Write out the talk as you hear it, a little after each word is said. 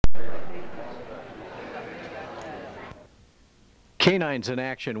Canines in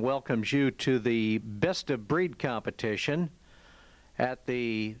Action welcomes you to the Best of Breed competition at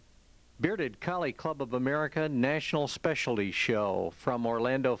the Bearded Collie Club of America National Specialty Show from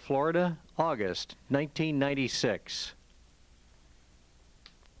Orlando, Florida, August 1996.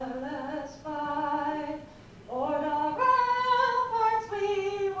 Let's fight o'er the ramparts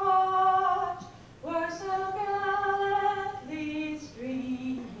we watch, were so gallantly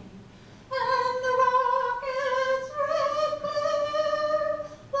streaming, and the rockets' red glare,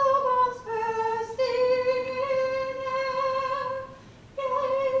 the bombs bursting in air,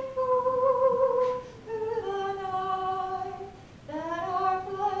 gave proof through the night that our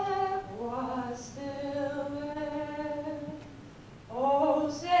flag was still there. Oh,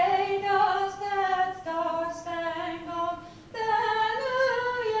 say does that star-spangled banner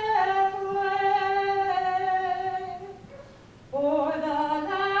yet wave for the land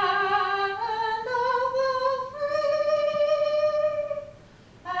of the free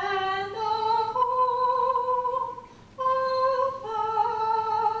and the home of the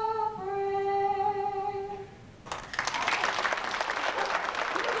brave?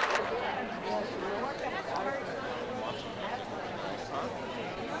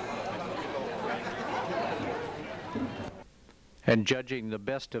 And judging the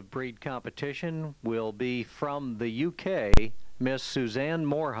Best of Breed competition will be from the UK, Miss Suzanne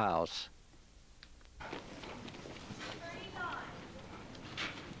Morehouse.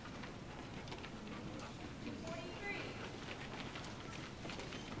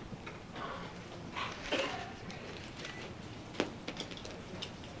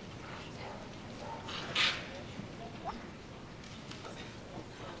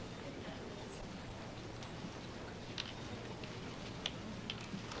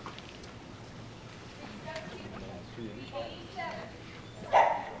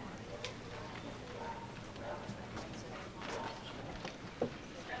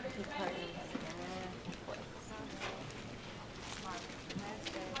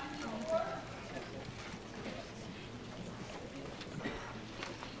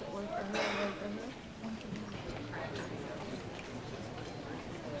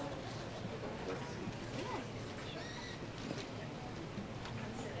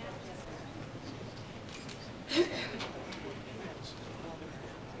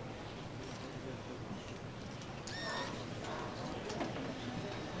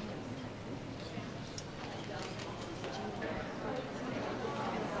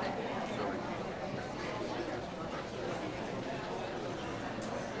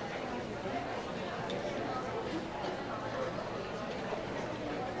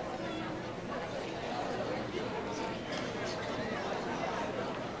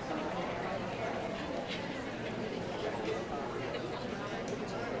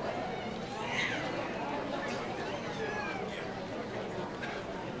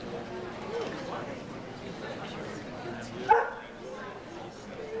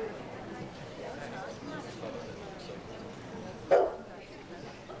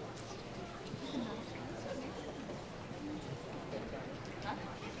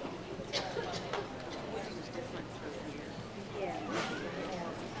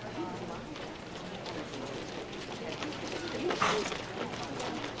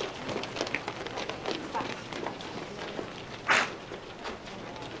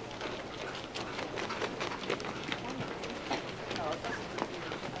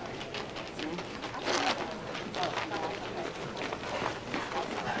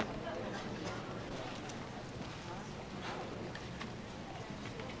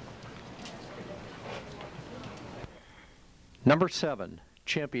 Number 7,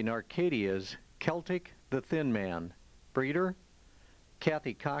 Champion Arcadia's Celtic the Thin Man. Breeder,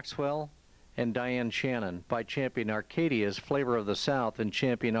 Kathy Coxwell and Diane Shannon. By Champion Arcadia's Flavor of the South and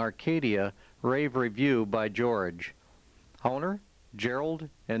Champion Arcadia Rave Review by George. Owner, Gerald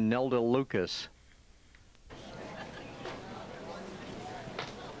and Nelda Lucas.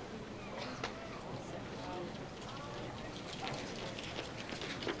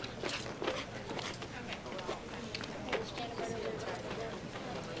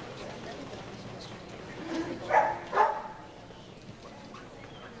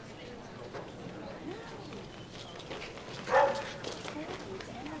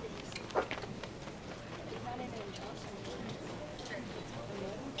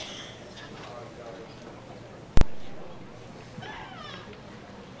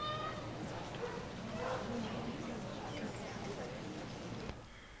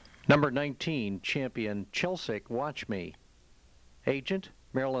 Number 19, Champion Chelsea Watch Me. Agent,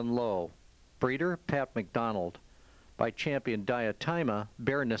 Marilyn Lowe. Breeder, Pat McDonald. by champion Diatima,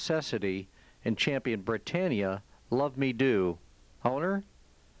 Bare Necessity, and champion Britannia, Love Me Do. Owner,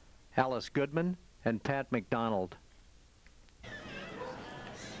 Alice Goodman and Pat McDonald.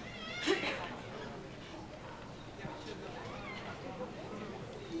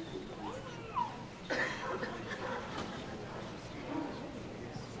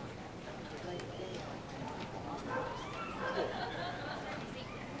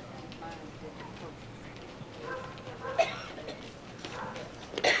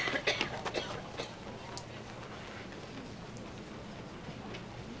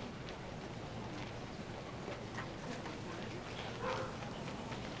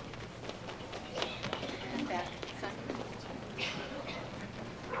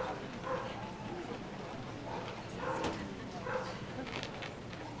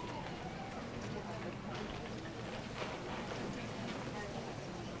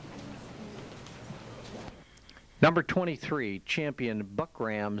 Number 23, champion Buck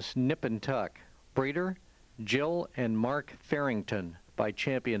Rams Nip and Tuck. Breeder, Jill and Mark Farrington, by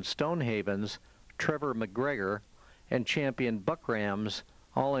champion Stonehaven's Trevor McGregor, and champion Buck Rams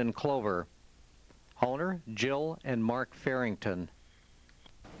All in Clover. Owner, Jill and Mark Farrington.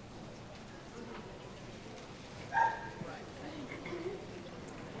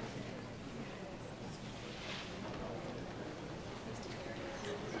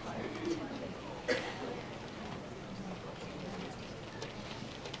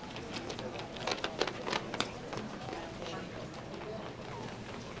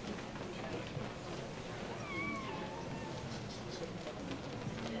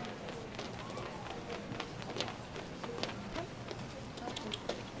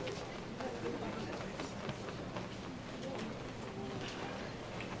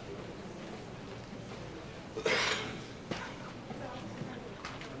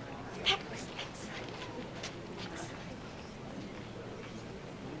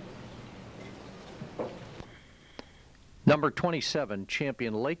 Number 27,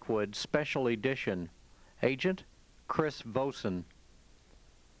 champion Lakewood Special Edition. Agent, Chris Vosen.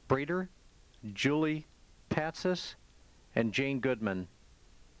 Breeder, Julie Patsis and Jane Goodman.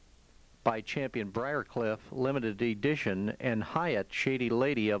 By champion Briarcliff Limited Edition and Hyatt Shady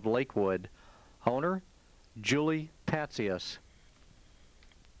Lady of Lakewood. Owner, Julie Patsius.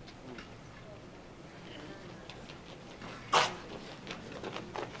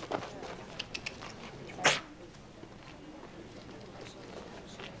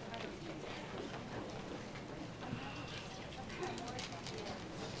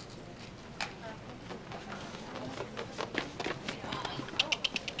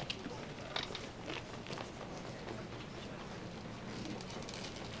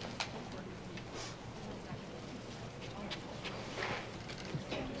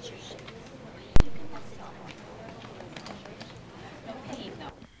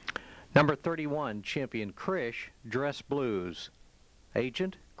 Number 31, champion Krish Dress Blues.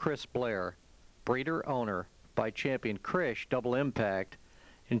 Agent, Chris Blair. Breeder, owner, by champion Krish Double Impact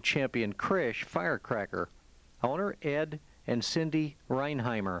and champion Krish Firecracker. Owner, Ed and Cindy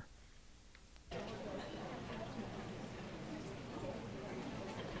Reinheimer.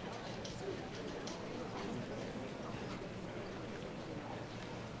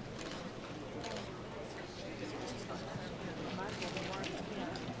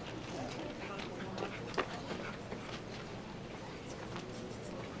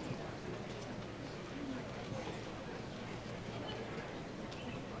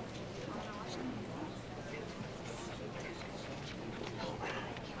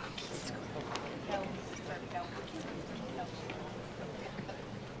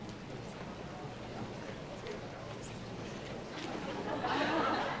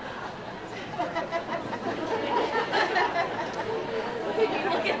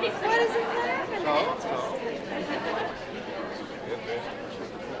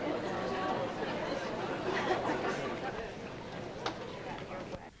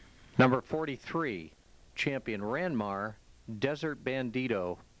 Number 43, champion Ranmar Desert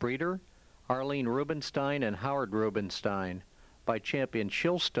Bandito. Breeder, Arlene Rubenstein and Howard Rubenstein. By champion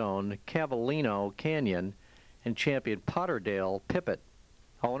Shillstone Cavallino Canyon and champion Potterdale Pippet.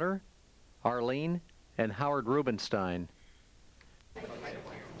 Owner, Arlene and Howard Rubenstein.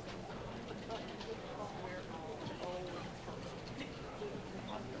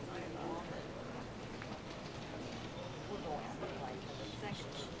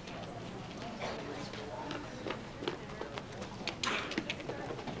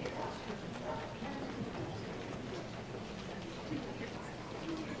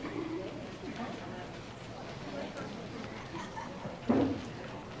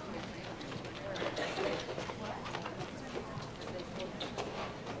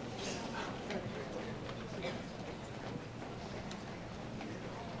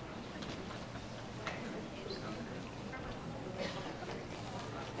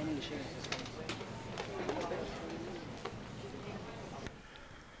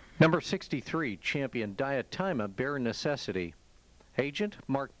 Number 63, champion Diotima Bare Necessity. Agent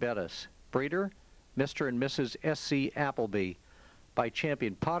Mark Bettis. Breeder Mr. and Mrs. S.C. Appleby. By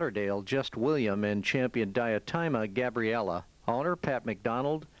champion Potterdale Just William and champion Diotima Gabriella. Owner Pat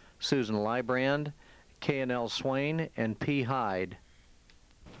McDonald, Susan Lybrand, K&L Swain, and P. Hyde.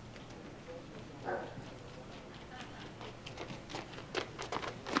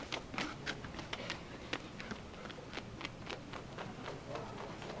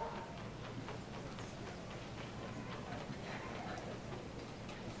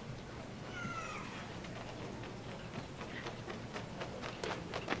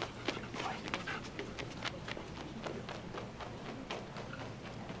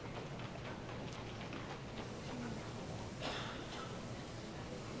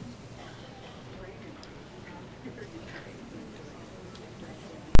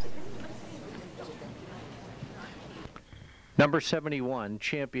 Number 71,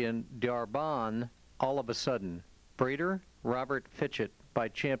 champion D'Arbonne, All of a Sudden. Breeder, Robert Fitchett. By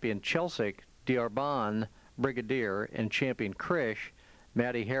champion Chelsea D'Arbonne, Brigadier, and champion Krish,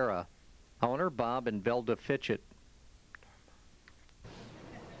 Matty Hara. Owner, Bob and Velda Fitchett.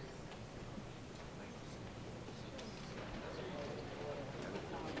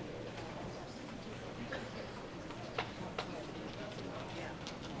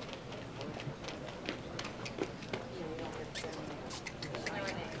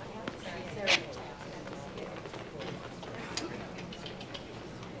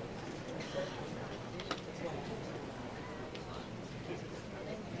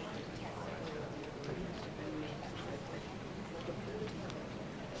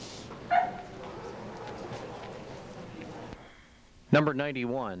 Number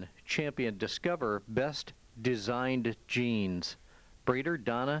 91, champion Discover Best Designed Jeans. Breeder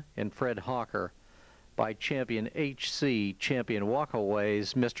Donna and Fred Hawker. By champion HC, champion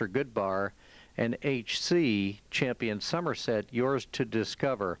Walkaways, Mr. Goodbar, and HC, champion Somerset, Yours to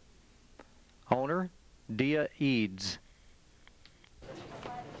Discover. Owner, Dia Eads.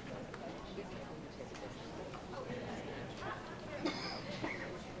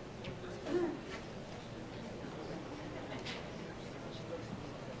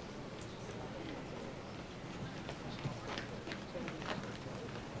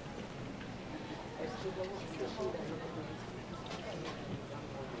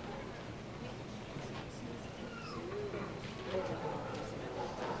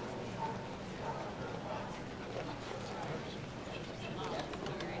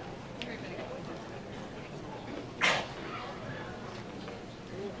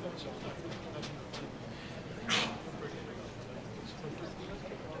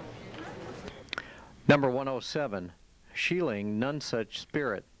 Number 107, Sheeling None Such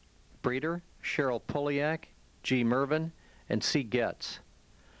Spirit. Breeder, Cheryl Poliak, G. Mervin, and C. Getz.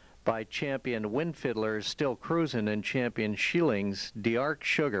 By champion Wind Fiddlers, Still Cruisin', and champion Sheeling's D'Arc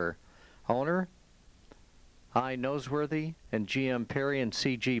Sugar. Owner, I. Noseworthy, and G.M. Perry and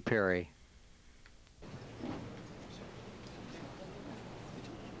C.G. Perry.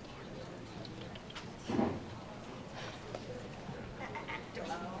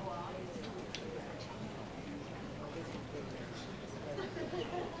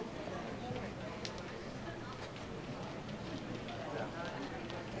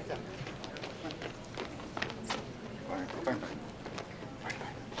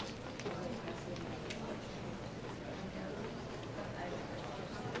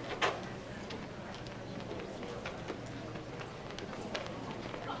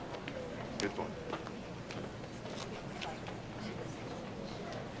 Good one.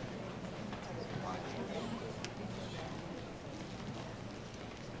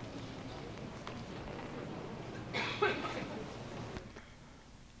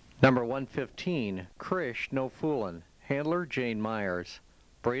 Number 115, Krish No Foolin'. Handler, Jane Myers.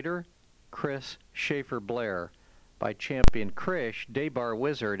 Breeder, Chris Schaefer Blair. By champion Krish, Daybar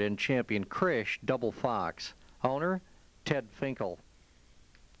Wizard, and champion Krish, Double Fox. Owner, Ted Finkel.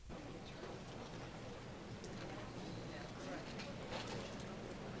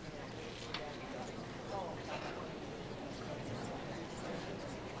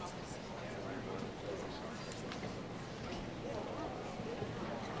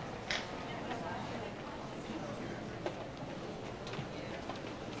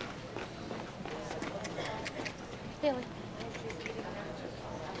 Bailey.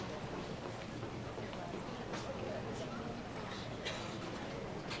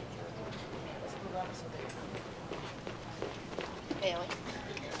 Bailey.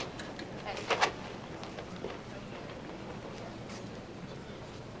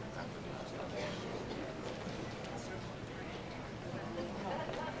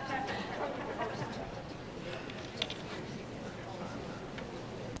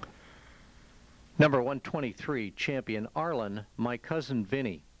 Number 123, champion Arlen, My Cousin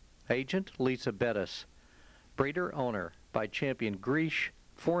Vinny. Agent Lisa Bettis. Breeder owner by champion Greesh,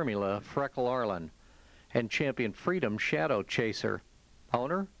 Formula Freckle Arlen. And champion Freedom Shadow Chaser.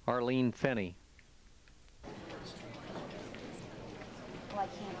 Owner Arlene Fenney.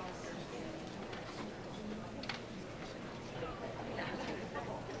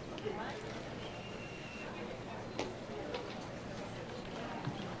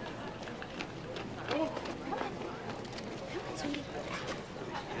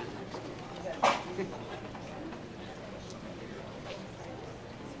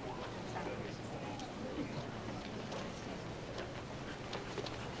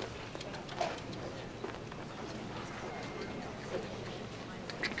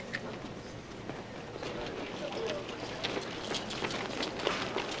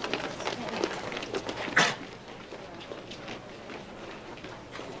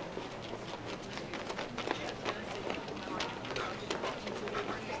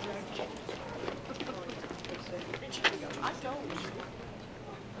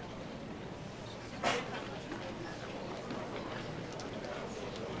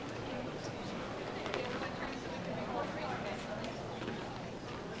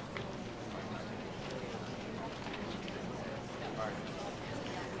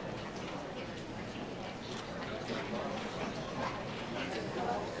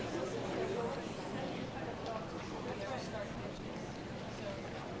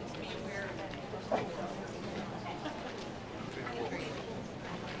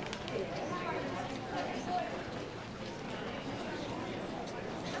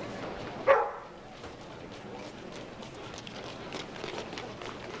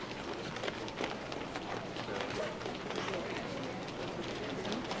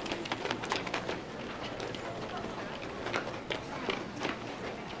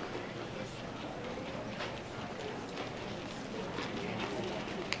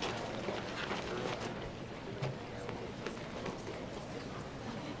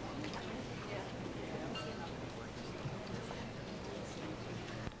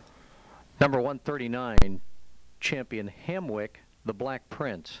 Number 139, champion Hamwick, the Black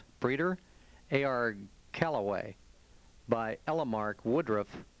Prince. Breeder A.R. Callaway by Elamark Woodruff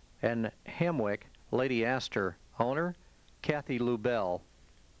and Hamwick, Lady Astor. Owner Kathy Lubell.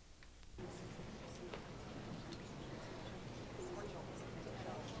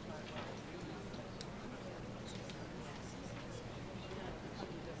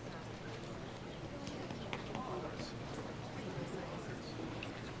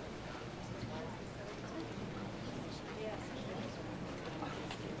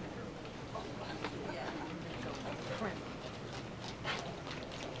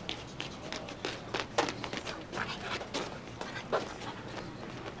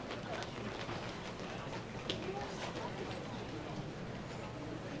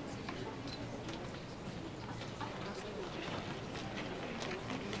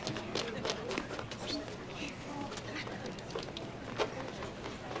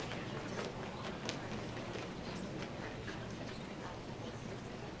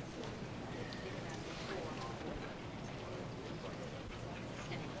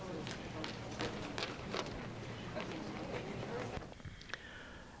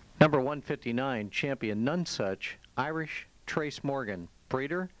 Number 159, champion Nonesuch, Irish Trace Morgan.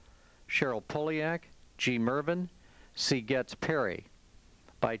 Breeder Cheryl Poliak, G. Mervyn, C. Getz Perry.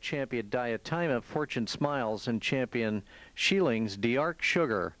 By champion Diatima, Fortune Smiles, and champion Sheelings, D'Arc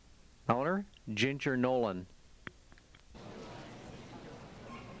Sugar. Owner Ginger Nolan.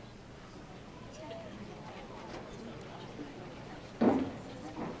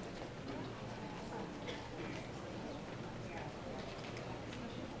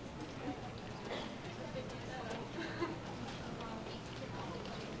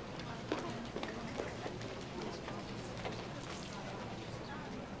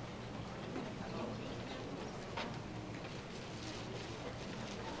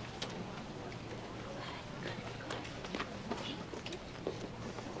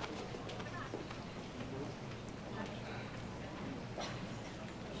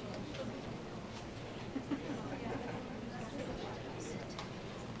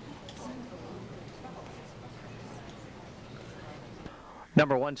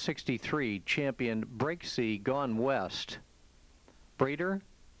 Number 163, champion Breaksea Gone West. Breeder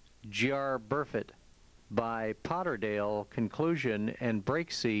G.R. Burfitt. By Potterdale Conclusion and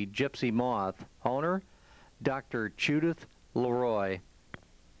Breaksea Gypsy Moth. Owner Dr. Judith Leroy.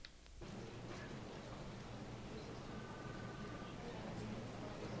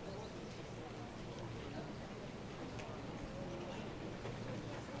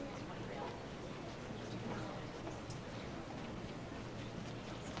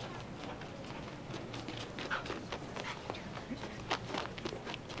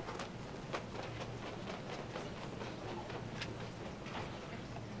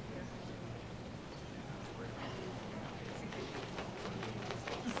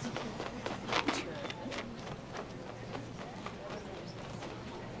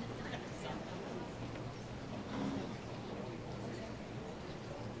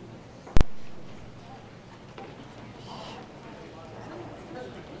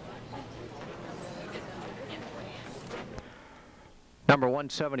 Number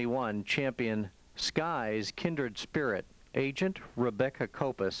 171, champion Sky's Kindred Spirit, agent Rebecca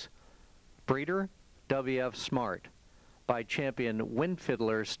Copus, breeder W.F. Smart. By champion Wind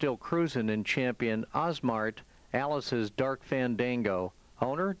Fiddler Still Cruisin' and champion Osmart Alice's Dark Fandango,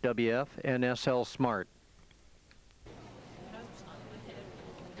 owner W.F. and S.L. Smart.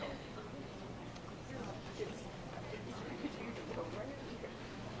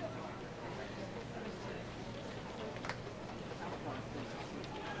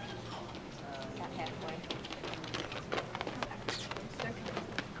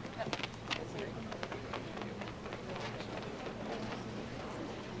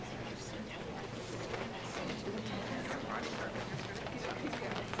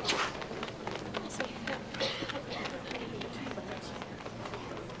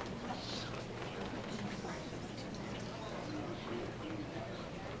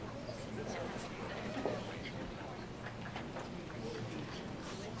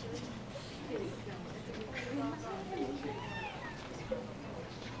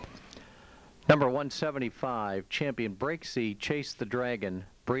 Number 175, champion Breaksea Chase the Dragon,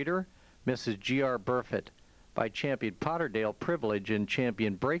 breeder Mrs. G.R. Burfitt. By champion Potterdale Privilege and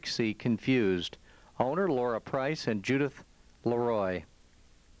champion Breaksea Confused, owner Laura Price and Judith Leroy.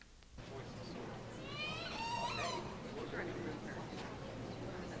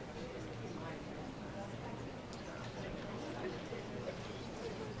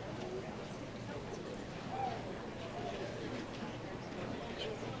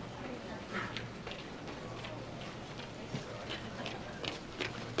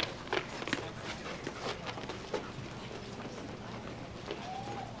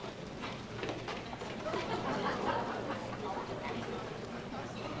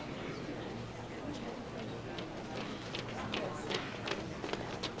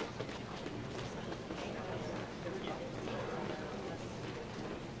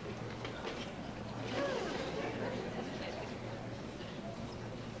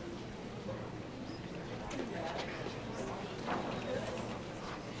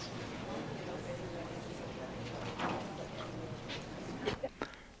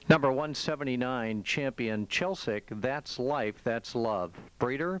 Number 179, champion Chelsea, That's Life, That's Love.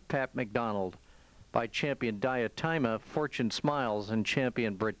 Breeder, Pat McDonald. By champion Diatima, Fortune Smiles, and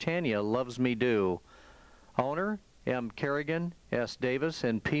champion Britannia, Loves Me Do. Owner, M. Kerrigan, S. Davis,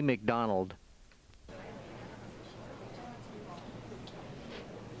 and P. McDonald.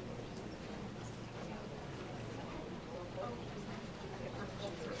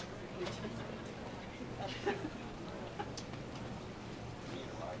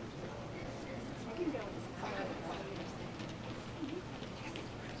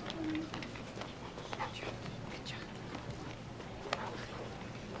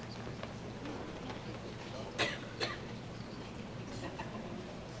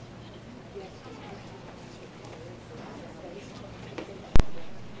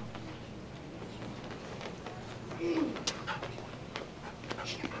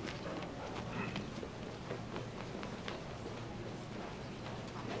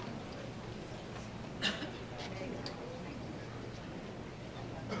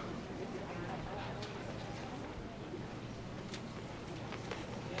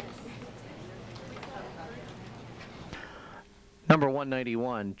 Number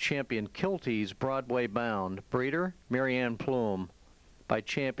 191, champion Kilty's Broadway Bound. Breeder, Marianne Plume. By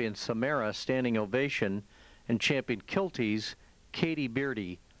champion Samara, Standing Ovation, and champion Kilty's Katie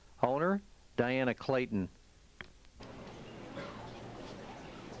Beardy. Owner, Diana Clayton.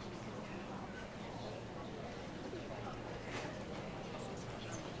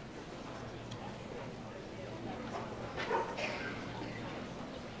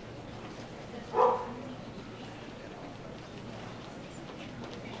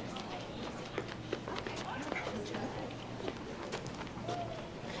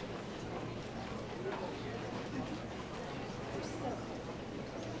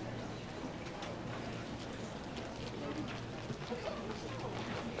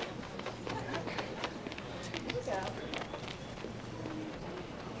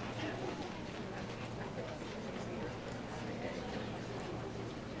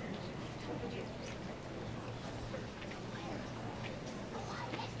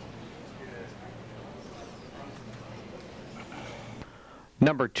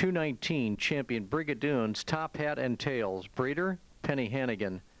 Number 219, champion Brigadoon's Top Hat and Tails. Breeder, Penny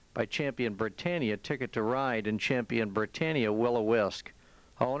Hannigan. By champion Britannia, Ticket to Ride, and champion Britannia, Will-O-Wisp.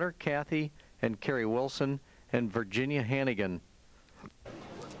 Owner, Kathy and Carrie Wilson and Virginia Hannigan.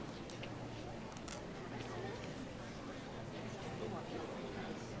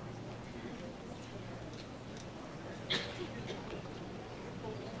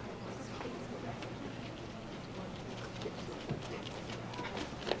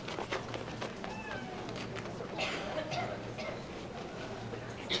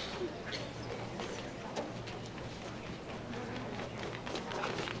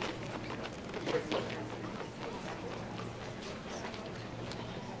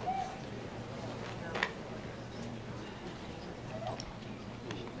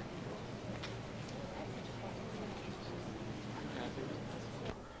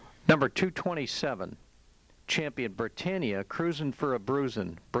 Number 227, Champion Britannia, Cruisin' for a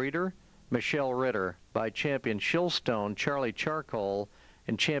Bruisin'. Breeder, Michelle Ritter. By Champion Shillstone, Charlie Charcoal.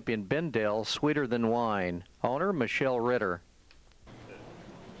 And Champion Bendale, Sweeter Than Wine. Owner, Michelle Ritter.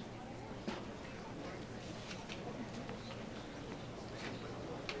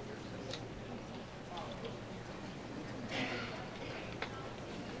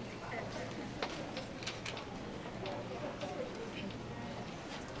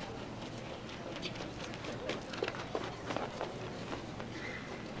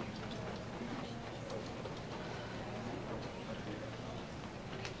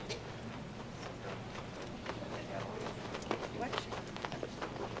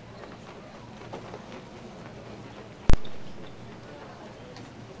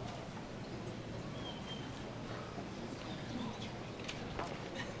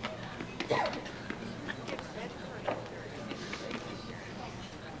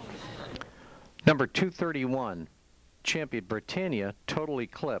 Number 231, Champion Britannia, Total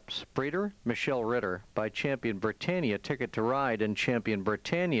Eclipse. Breeder, Michelle Ritter. By Champion Britannia, Ticket to Ride. And Champion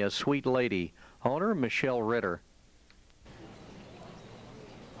Britannia, Sweet Lady. Owner, Michelle Ritter.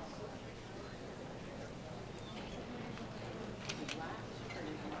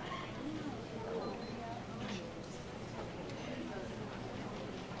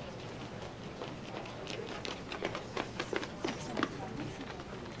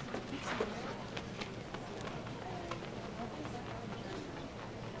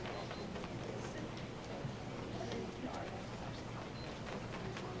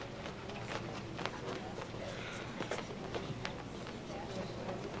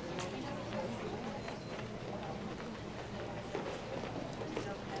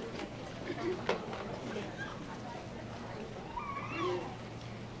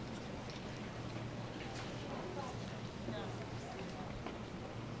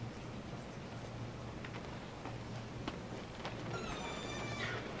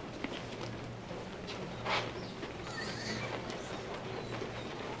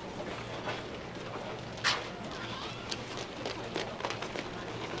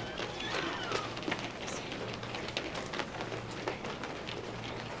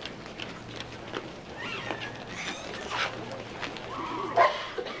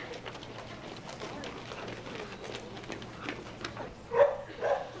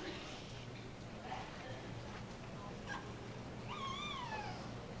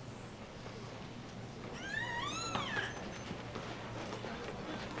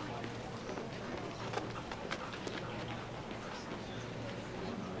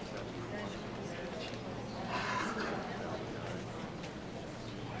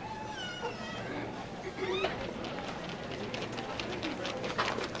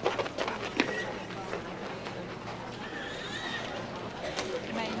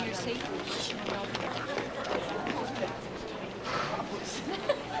 Am I in your seat?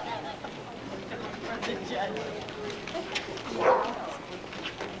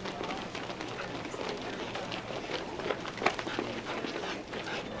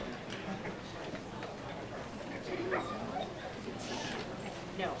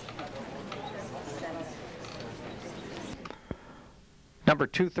 Number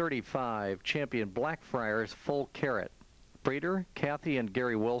 235, Champion Blackfriars, Full Carrot. Breeder, Kathy and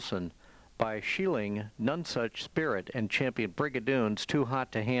Gary Wilson. By Sheeling, None Such Spirit. And Champion Brigadoons, Too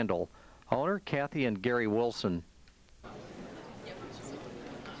Hot to Handle. Owner, Kathy and Gary Wilson.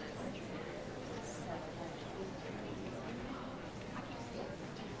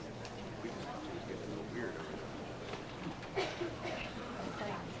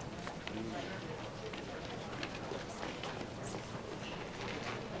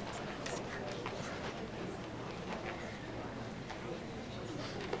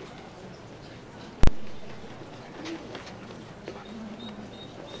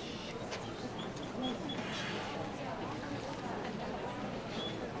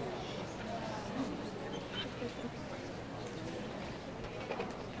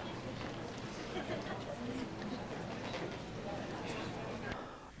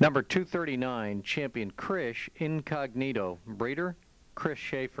 Number 239, Champion Krish, Incognito. Breeder, Chris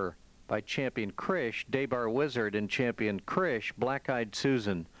Schaefer. By Champion Krish, Daybar Wizard. And Champion Krish, Black-Eyed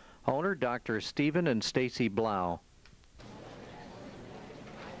Susan. Owner, Dr. Stephen and Stacy Blau.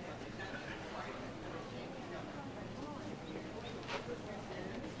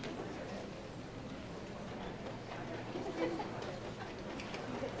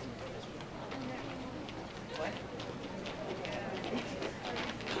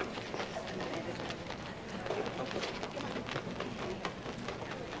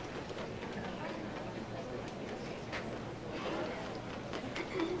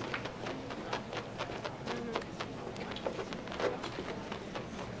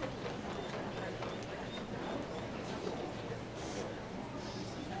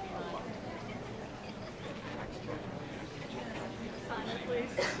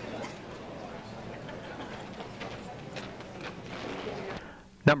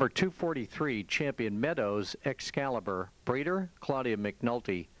 Number 243, Champion Meadows Excalibur. Breeder, Claudia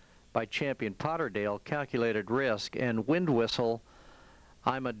McNulty. By Champion Potterdale, Calculated Risk, and Wind Whistle,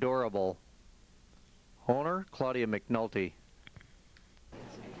 I'm Adorable. Owner, Claudia McNulty.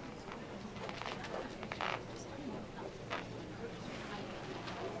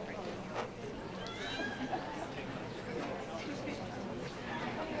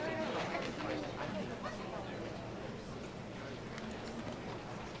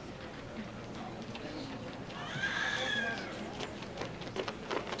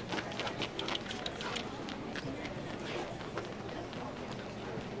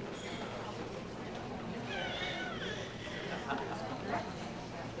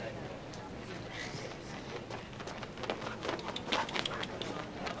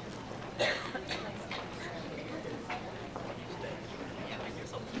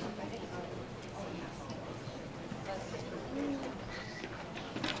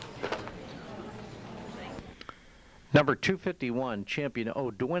 Number 251, Champion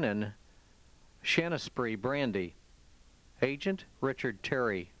O'Dwynnan, Shanaspree Brandy. Agent, Richard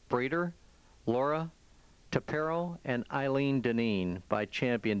Terry. Breeder, Laura Tapero and Eileen Deneen. By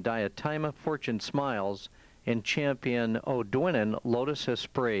Champion Diatima Fortune Smiles and Champion O'Dwynnan Lotus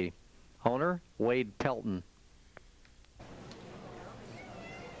Esprit. Owner, Wade Pelton.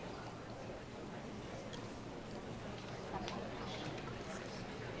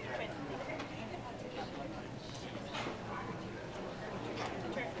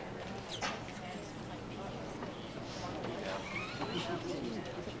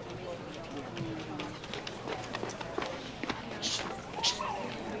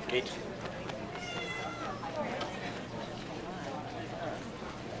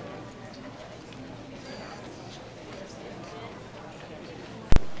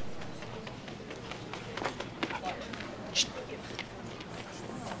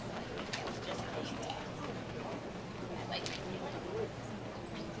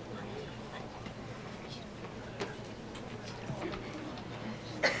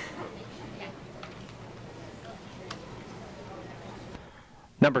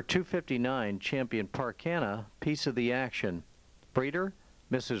 Number 259, Champion Parkana, Piece of the Action. Breeder,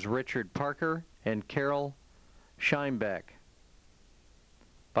 Mrs. Richard Parker and Carol Scheinbeck.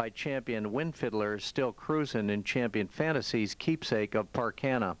 By Champion Wind Fiddler, Still Cruisin' in Champion Fantasies Keepsake of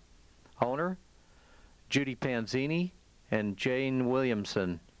Parkana. Owner, Judy Panzini and Jane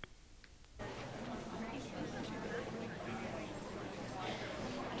Williamson.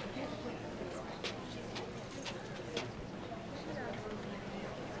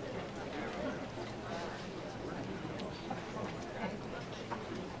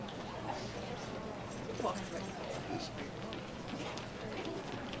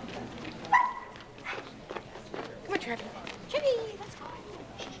 Come on, Trevi. Trevi, let's go.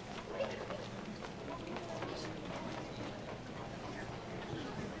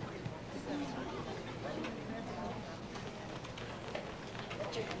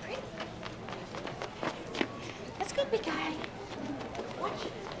 Let's go, big guy. Watch.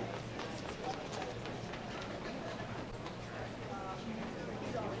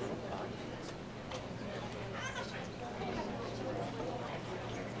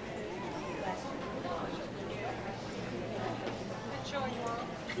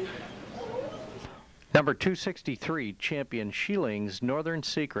 Number 263, Champion Sheeling's Northern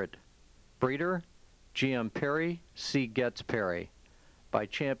Secret. Breeder, GM Perry, C. Getz Perry. By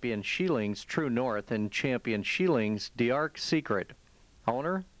Champion Sheeling's True North and Champion Sheeling's D'Arc Secret.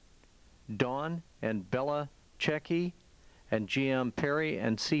 Owner, Dawn and Bella Checky and GM Perry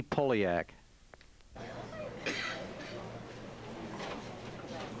and C. Poliak.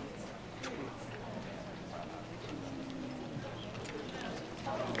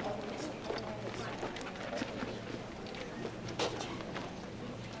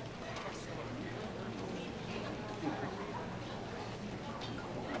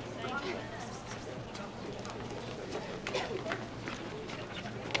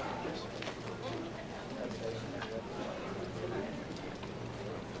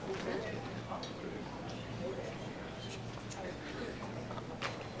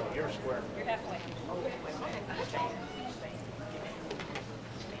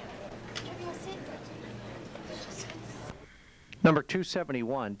 Number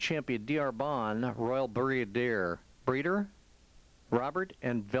 271, Champion D'Arbonne Royal Brigadier. Breeder, Robert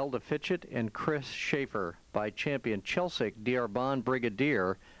and Velda Fitchett and Chris Schaefer. By Champion Chelsea D'Arbonne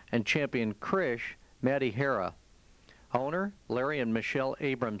Brigadier and Champion Krish Maddie Hera. Owner, Larry and Michelle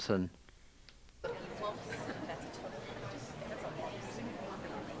Abramson.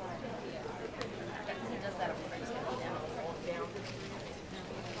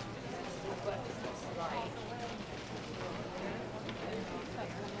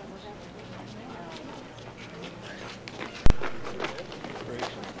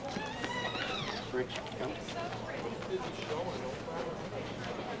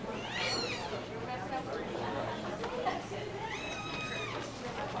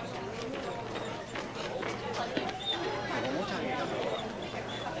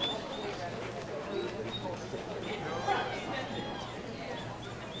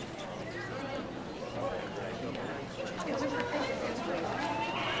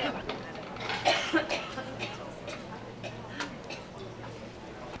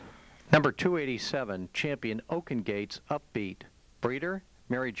 Number 287, champion Oakengate's Upbeat. Breeder,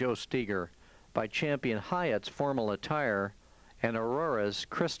 Mary Jo Steger. By champion Hyatt's Formal Attire and Aurora's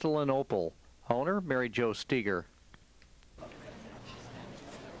Crystal and Opal. Owner, Mary Jo Steger.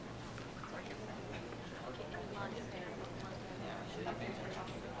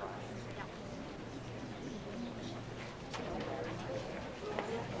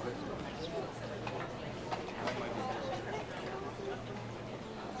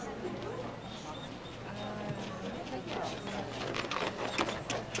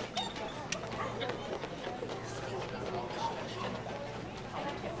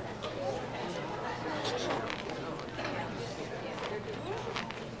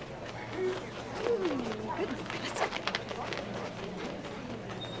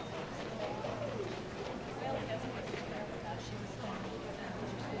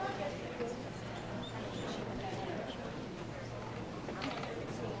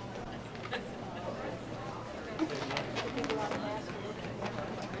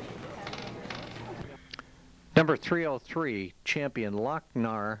 Number 303, champion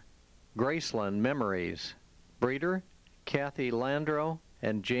Lochnar Graceland Memories. Breeder, Kathy Landro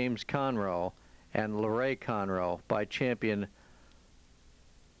and James Conroe and Lorraine Conroe. By champion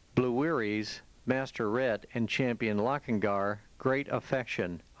Blue Wearies, Master Red and champion Lochingar, Great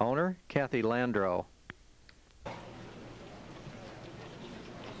Affection. Owner, Kathy Landro.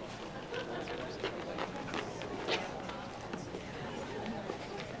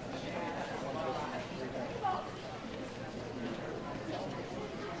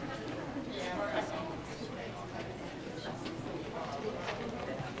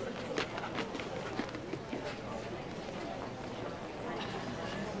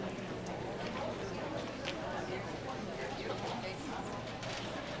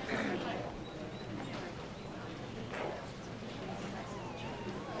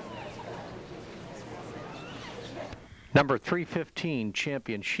 Number 315,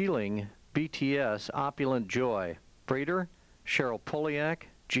 champion Sheeling, BTS Opulent Joy. Breeder, Cheryl Poliak,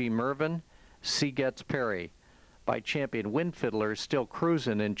 G. Mervin, C. Getz Perry. By champion Wind Fiddler, Still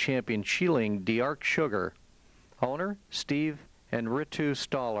Cruisin' and champion Sheeling, D'Arc Sugar. Owner, Steve and Ritu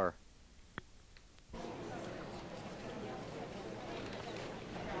Staller.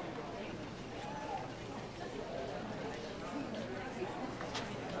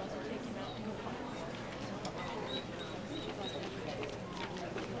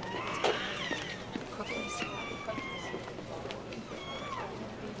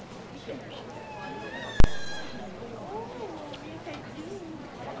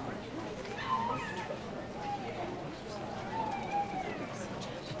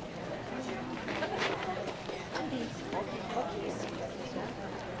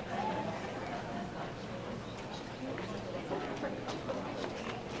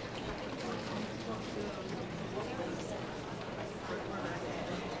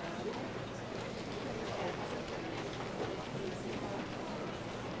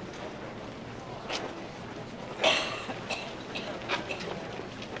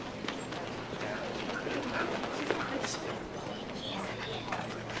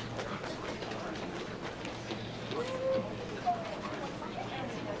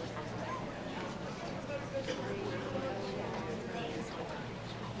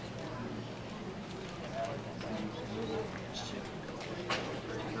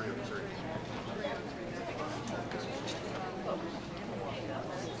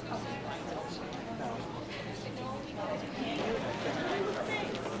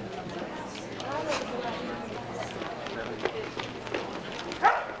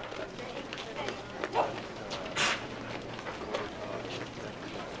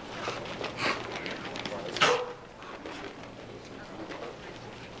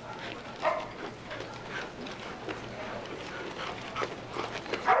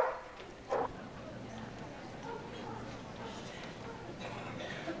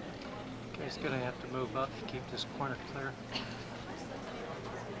 He's going to have to move up to keep this corner clear.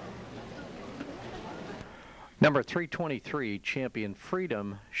 Number 323, champion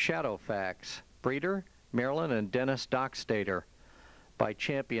Freedom Shadowfax. Breeder, Marilyn and Dennis Dockstader. By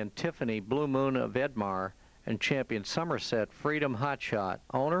champion Tiffany Blue Moon of Edmar and champion Somerset Freedom Hotshot.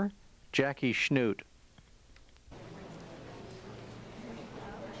 Owner, Jackie Schnoot.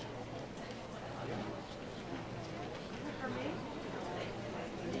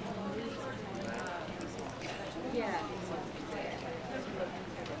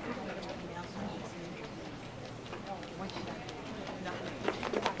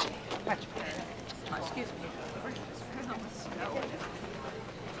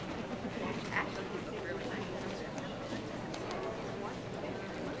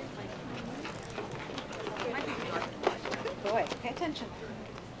 Attention.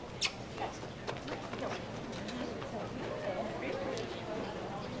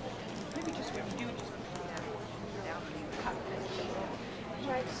 Maybe just what you do.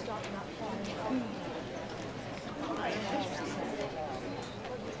 Try to stop not falling.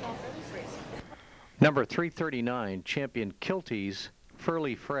 Number 339, champion Kilties,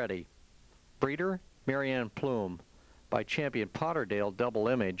 Furley Freddy. Breeder, Marianne Plume. By champion Potterdale, Double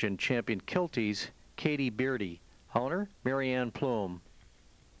Image, and champion Kilties, Katie Beardy. Owner, Marianne Plume.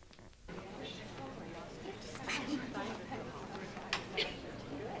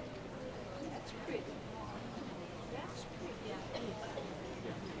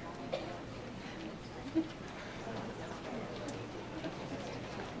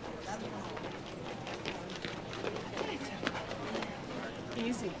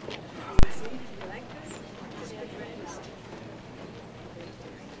 Easy.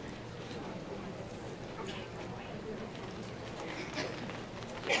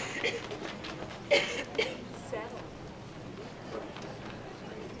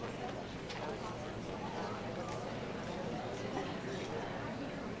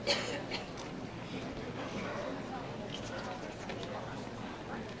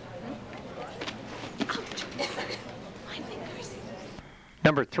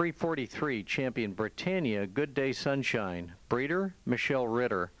 Number 343, champion Britannia, Good Day Sunshine. Breeder, Michelle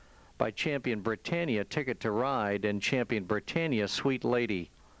Ritter. By champion Britannia, Ticket to Ride, and champion Britannia, Sweet Lady.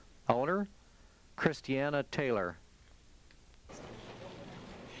 Owner, Christiana Taylor.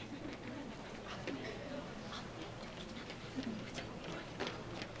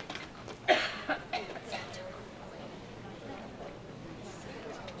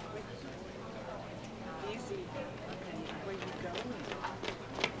 Easy. Where you going?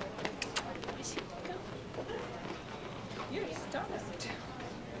 You're stuffed.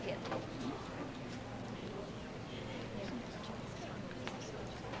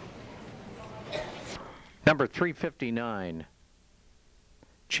 Number 359,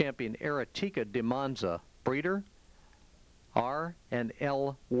 champion Erotica de Monza. Breeder, R and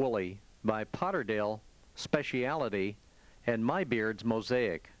L Woolley. By Potterdale, Speciality, and My Beard's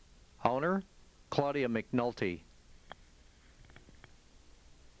Mosaic. Owner, Claudia McNulty.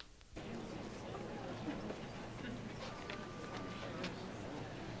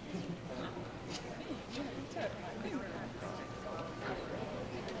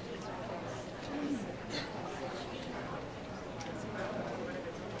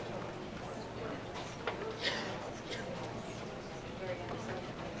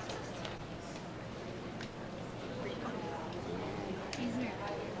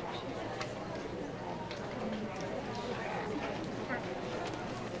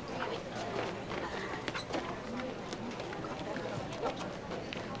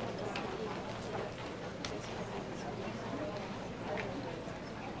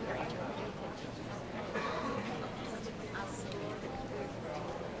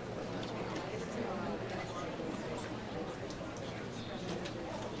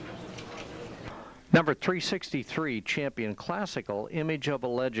 Number 363, champion Classical, Image of a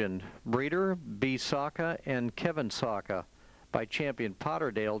Legend. Breeder, B. Saka and Kevin Saka. By champion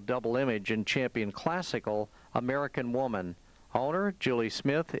Potterdale, Double Image, and champion Classical, American Woman. Owner, Julie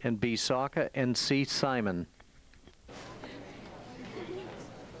Smith and B. Saka and C. Simon.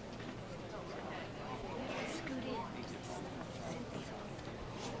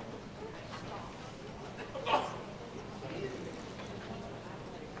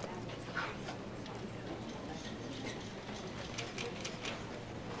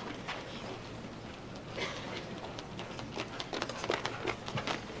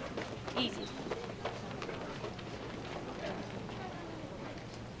 Easy.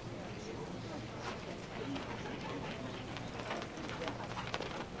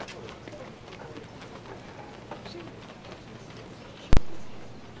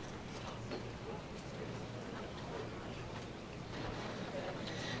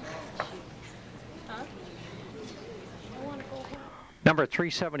 Number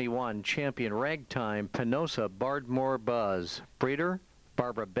 371, champion Ragtime, Penosa Bardmore Buzz. Breeder,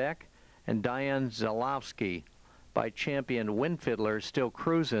 Barbara Beck and Diane Zalowski. By champion Windfiddler, Still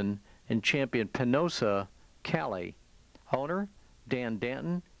Cruisin', and champion Penosa, Callie. Owner, Dan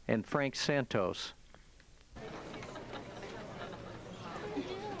Danton and Frank Santos.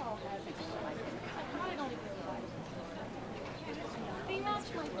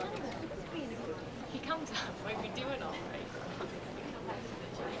 He comes up, like we do it all right.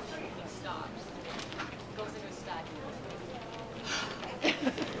 He stops, goes into his stack.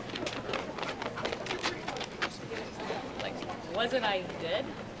 Like, wasn't I dead?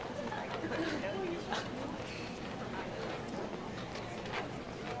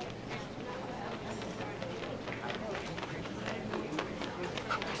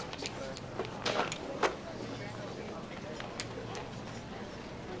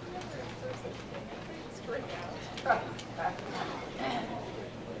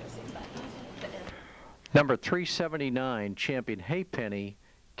 Number 379, champion Haypenny,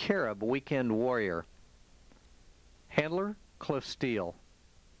 Carib Weekend Warrior. Handler, Cliff Steele.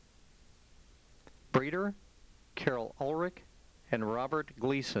 Breeder, Carol Ulrich and Robert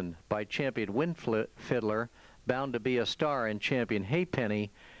Gleason by champion Fiddler, bound to be a star in champion Haypenny,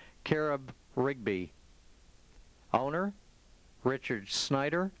 Carib Rigby. Owner, Richard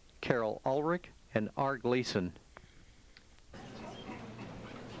Snyder, Carol Ulrich, and R. Gleason.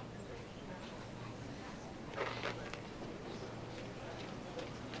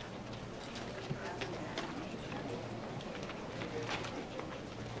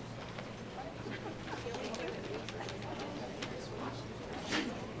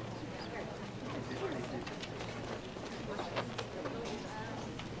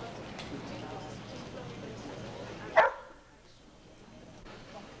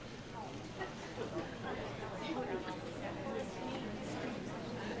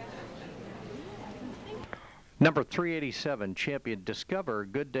 Number 387, champion Discover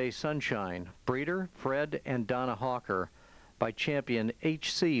Good Day Sunshine. Breeder, Fred and Donna Hawker. By champion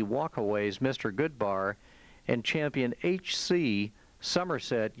HC Walkaways, Mr. Goodbar. And champion HC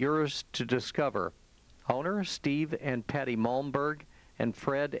Somerset, Yours to Discover. Owner, Steve and Patty Malmberg. And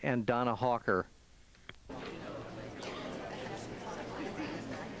Fred and Donna Hawker.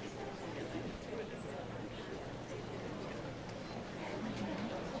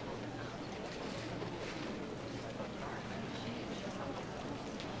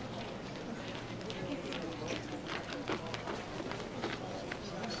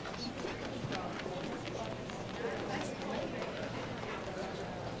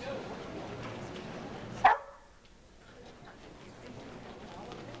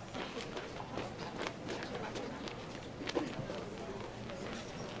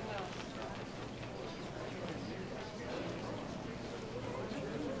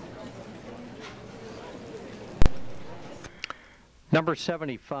 Number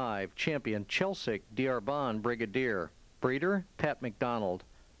 75, champion Chelsea Diarbon Brigadier. Breeder, Pat McDonald.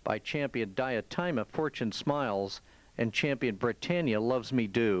 By champion Diatima Fortune Smiles. And champion Britannia Loves Me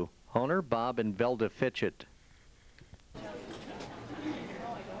Do. Owner, Bob and Velda Fitchett.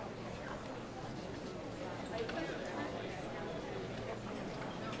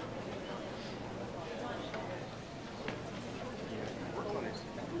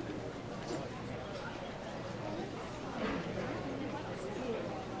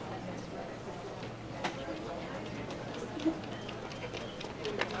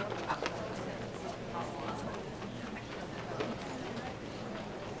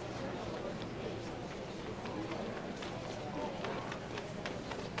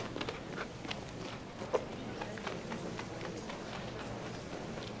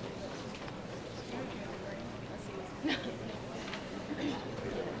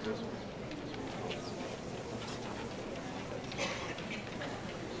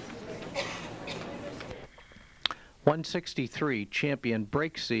 .163, champion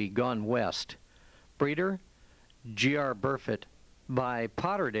Breaksea Gone West. Breeder, G.R. Burfitt. By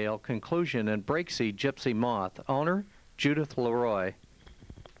Potterdale Conclusion and Breaksea Gypsy Moth. Owner, Judith Leroy.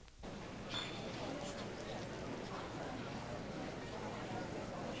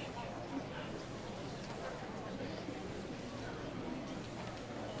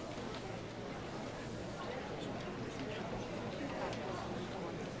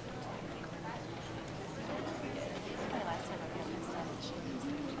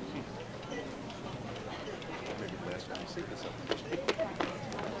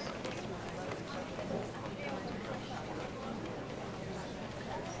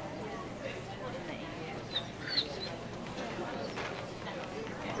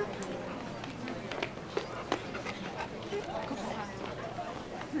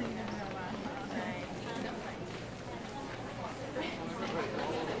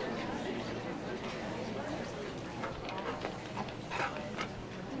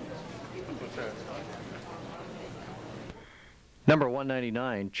 Number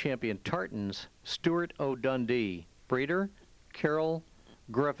 199, champion Tartans, Stuart O'Dundee. Breeder, Carol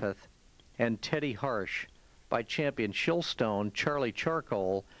Griffith and Teddy Harsh. By champion Shillstone, Charlie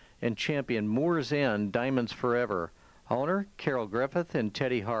Charcoal, and champion Moore's End, Diamonds Forever. Owner, Carol Griffith and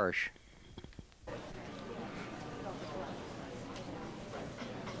Teddy Harsh.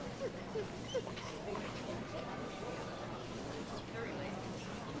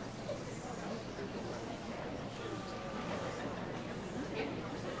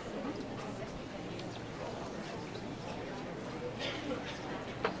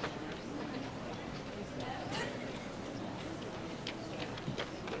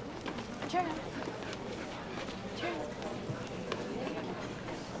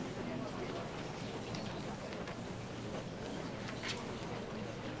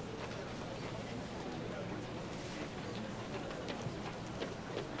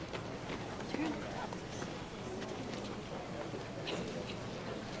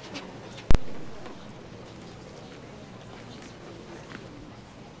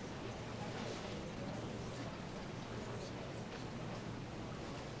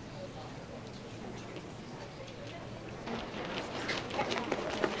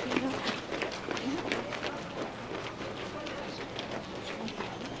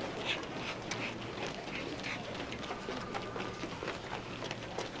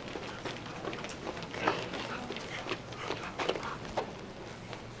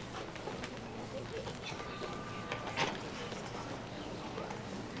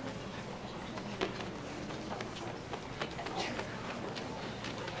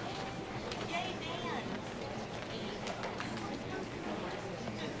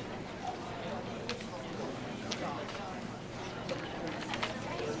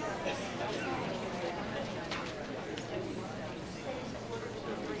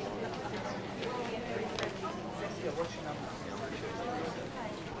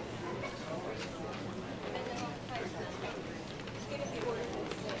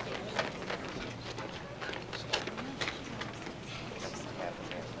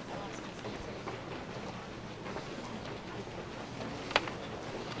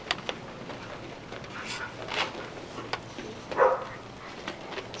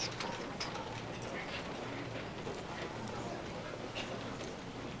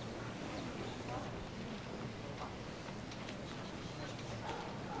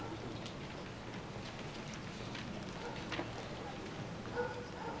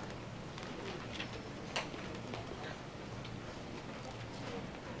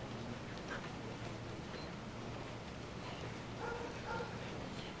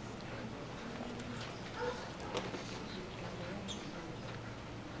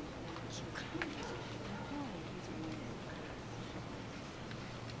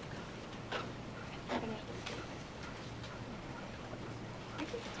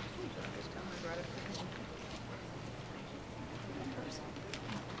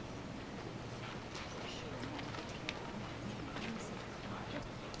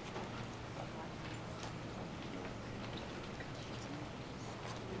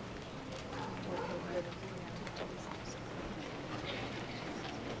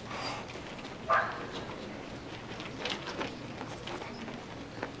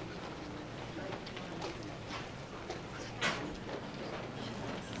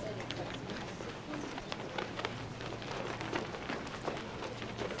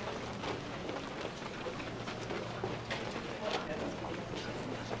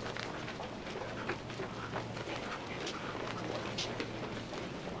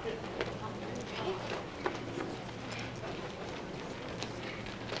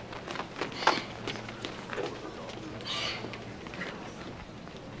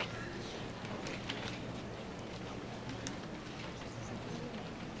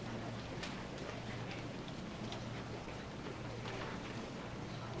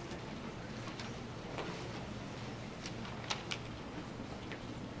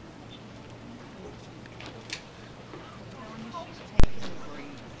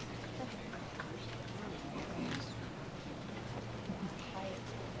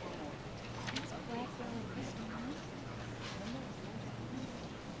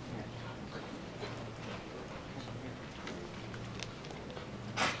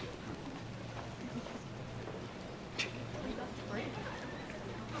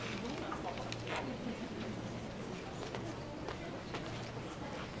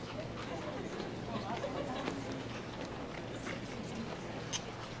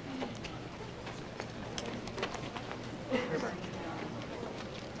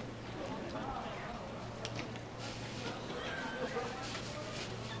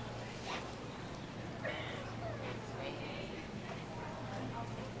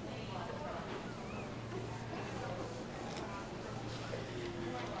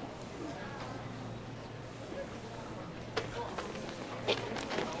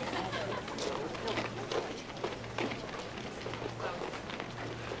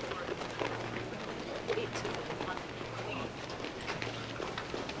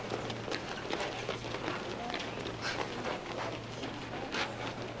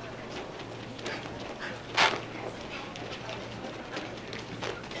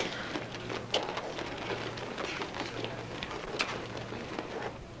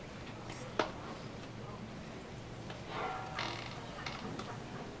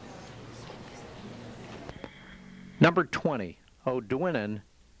 Number 20, O'Dwynnan,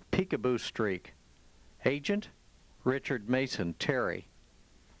 Peekaboo Streak. Agent, Richard Mason, Terry.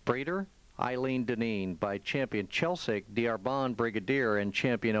 Breeder, Eileen Deneen by Champion Chelsea, D'Arbonne Brigadier, and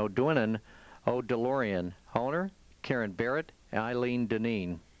Champion O'Dwynnan, O'Delorean. Owner, Karen Barrett, Eileen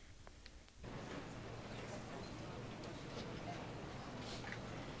Deneen.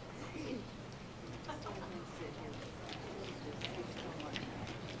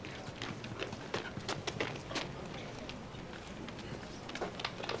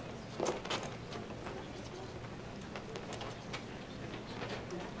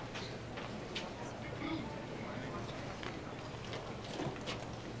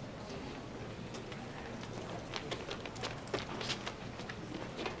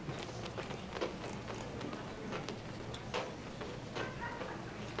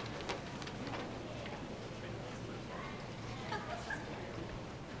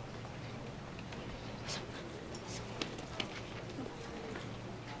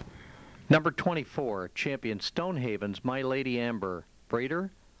 Number 24, Champion Stonehaven's My Lady Amber.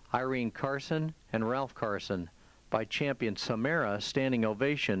 Breeder, Irene Carson and Ralph Carson. By Champion Samara, Standing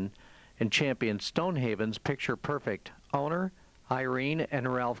Ovation, and Champion Stonehaven's Picture Perfect. Owner, Irene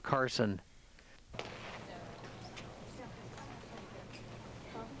and Ralph Carson.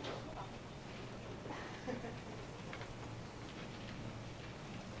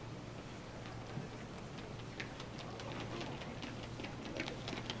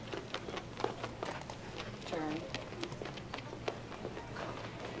 Turn.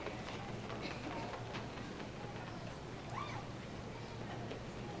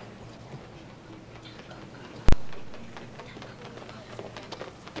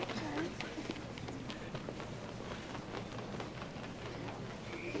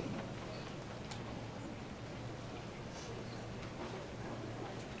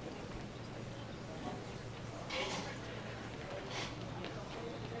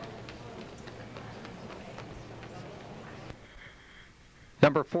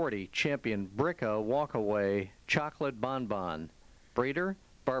 Number 40, Champion Bricka Walkaway Chocolate Bonbon. Breeder,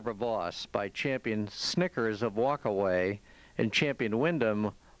 Barbara Voss. By Champion Snickers of Walkaway and Champion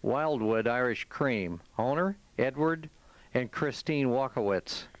Wyndham Wildwood Irish Cream. Owner, Edward and Christine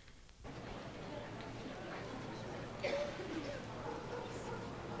Walkowitz.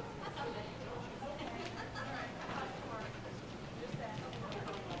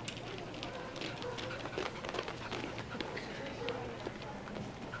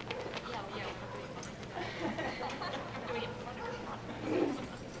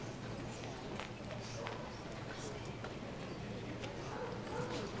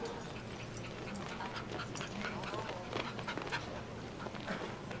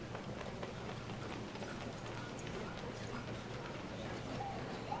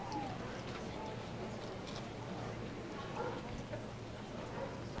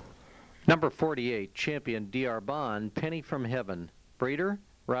 Number 48, Champion D'Arbonne, Penny from Heaven. Breeder,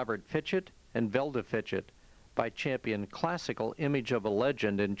 Robert Fitchett and Velda Fitchett. By Champion Classical Image of a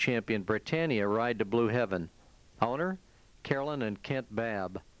Legend and Champion Britannia Ride to Blue Heaven. Owner, Carolyn and Kent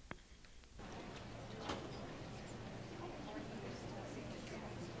Babb.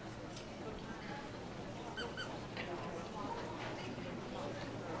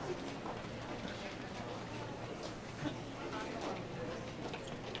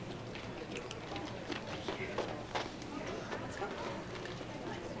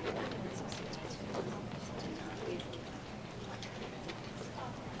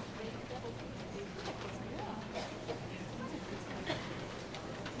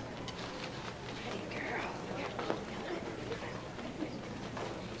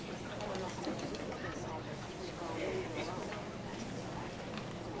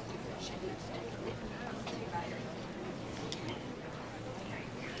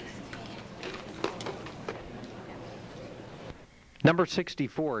 Number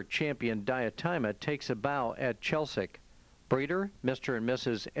 64, Champion Diatima takes a bow at Chelsea. Breeder, Mr. and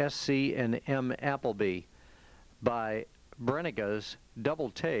Mrs. S.C. and M. Appleby. By Brenniga's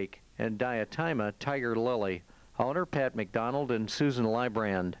Double Take and Diatima Tiger Lily. Owner, Pat McDonald and Susan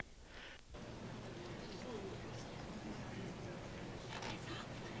Librand.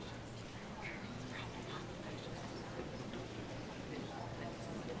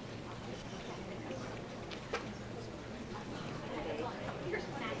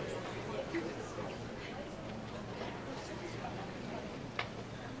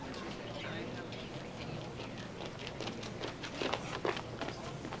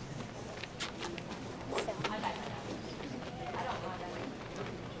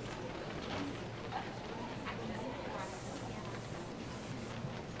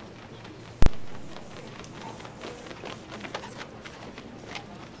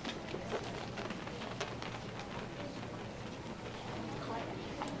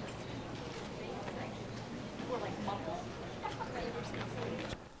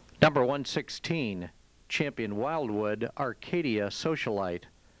 Number 116, champion Wildwood Arcadia Socialite.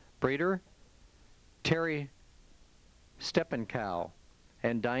 Breeder, Terry Steppenkow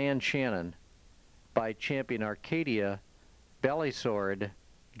and Diane Shannon. By champion Arcadia Belly Sword,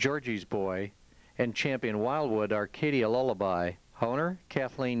 Georgie's Boy, and champion Wildwood Arcadia Lullaby. Owner,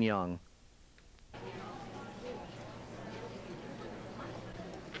 Kathleen Young.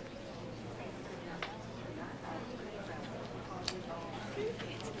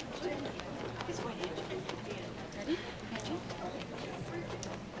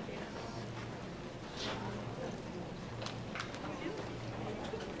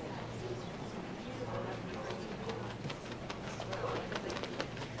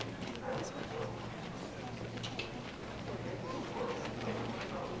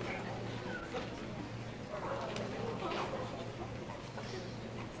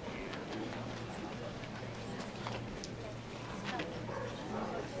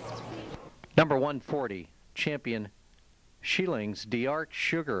 Number 140, champion Sheelings D'Arc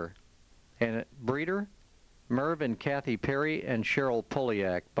Sugar, and breeder Merv and Kathy Perry and Cheryl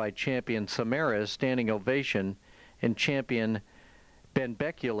Poliak. By champion Samara's Standing Ovation and champion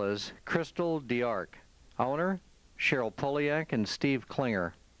Benbecula's Crystal D'Arc. Owner, Cheryl Poliak and Steve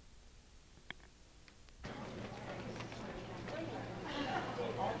Klinger.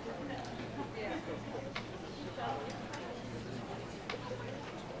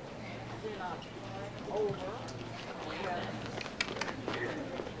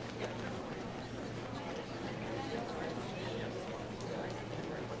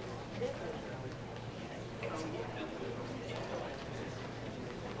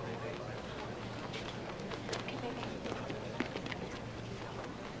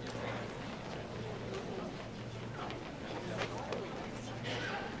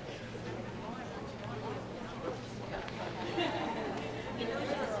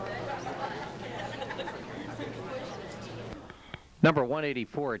 Number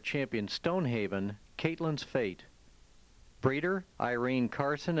 184, champion Stonehaven, Caitlin's Fate. Breeder, Irene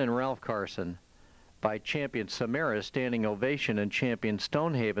Carson and Ralph Carson. By champion Samara Standing Ovation and champion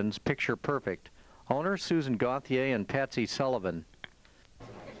Stonehaven's Picture Perfect. Owner, Susan Gauthier and Patsy Sullivan.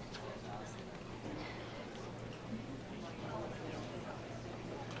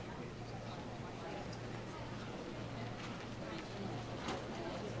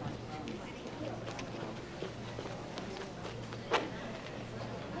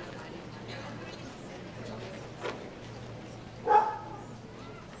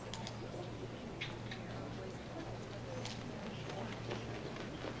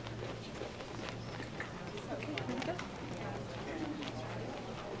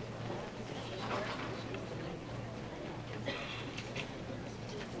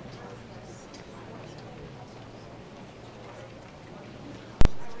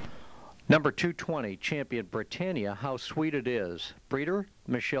 Number 220, champion Britannia, How Sweet It Is. Breeder,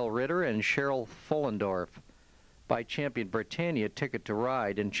 Michelle Ritter and Cheryl Fullendorf. By champion Britannia, Ticket to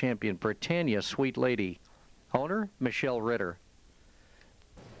Ride, and champion Britannia, Sweet Lady. Owner, Michelle Ritter.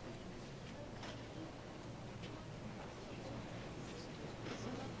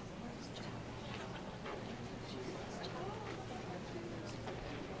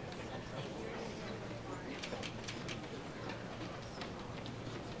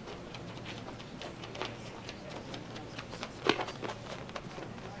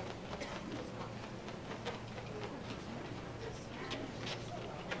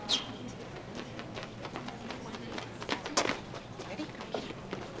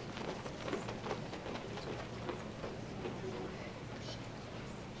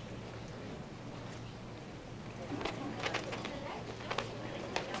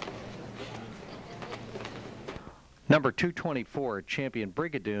 Number 224, champion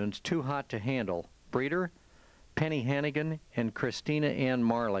Brigadoons, Too Hot to Handle. Breeder, Penny Hannigan and Christina Ann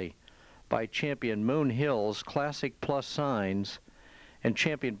Marley. By champion Moon Hills, Classic Plus Signs, and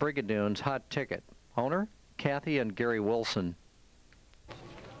champion Brigadoons, Hot Ticket. Owner, Kathy and Gary Wilson.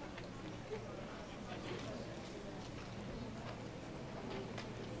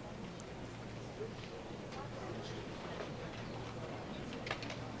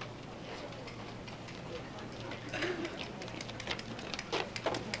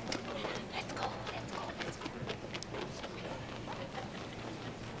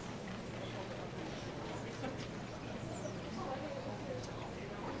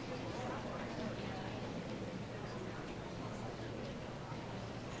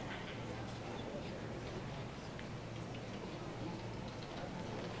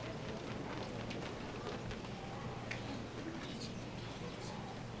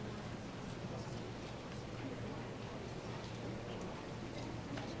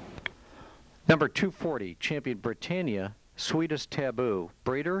 Number 240, Champion Britannia, Sweetest Taboo.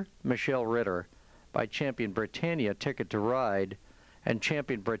 Breeder, Michelle Ritter. By Champion Britannia, Ticket to Ride. And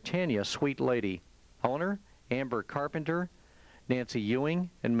Champion Britannia, Sweet Lady. Owner, Amber Carpenter, Nancy Ewing,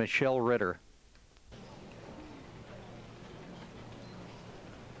 and Michelle Ritter.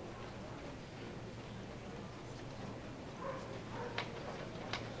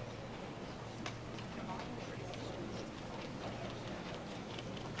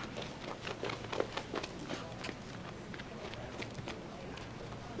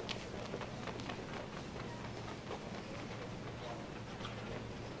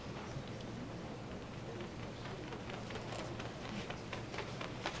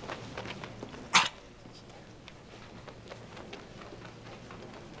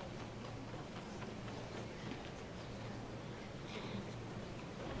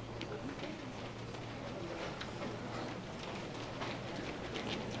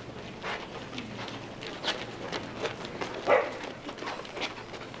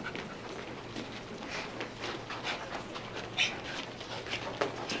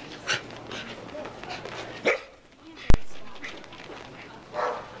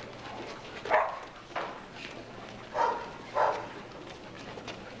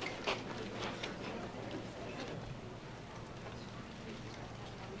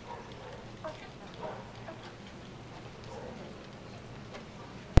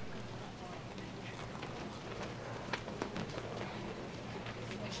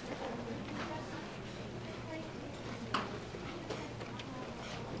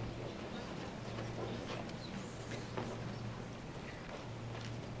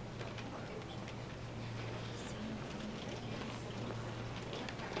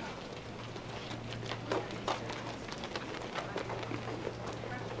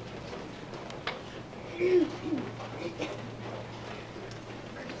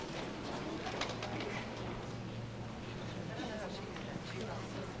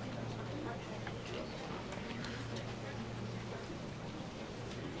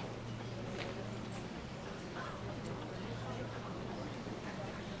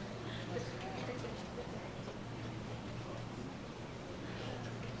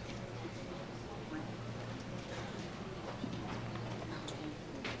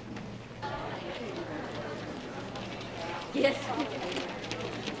 Yes.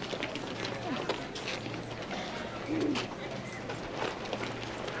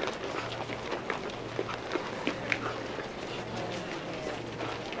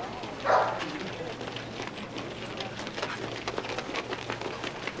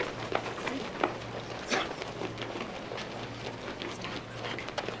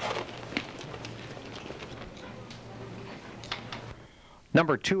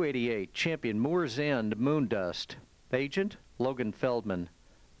 Number 288, Champion Moor's End Moondust. Agent, Logan Feldman.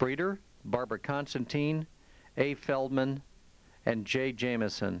 Breeder, Barbara Constantine, A. Feldman, and J.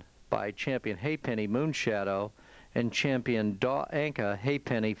 Jameson. By Champion Haypenny Moonshadow and Champion Da Anka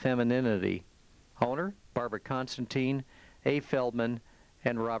Haypenny Femininity. Owner, Barbara Constantine, A. Feldman,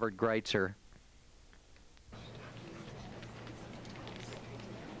 and Robert Greitzer.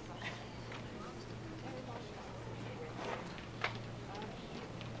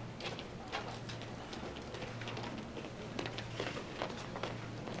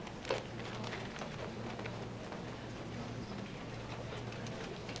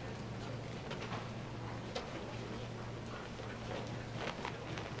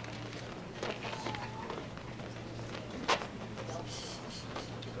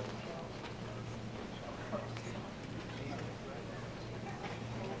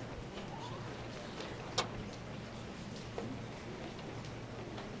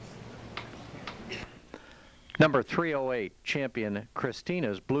 Number 308, Champion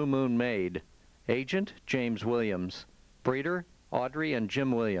Christina's Blue Moon Maid. Agent, James Williams. Breeder, Audrey and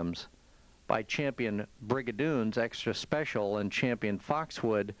Jim Williams. By Champion Brigadoons Extra Special and Champion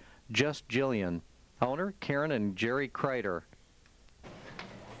Foxwood, Just Jillian. Owner, Karen and Jerry Kreider.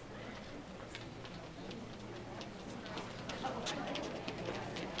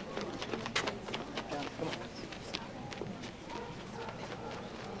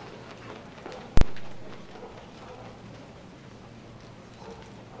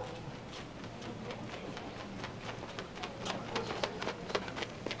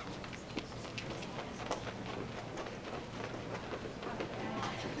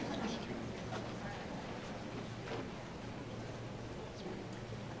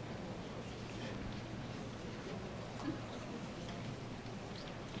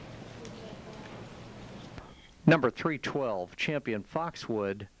 Number 312, Champion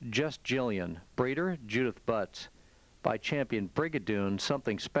Foxwood, Just Jillian. Breeder, Judith Butts. By Champion Brigadoon,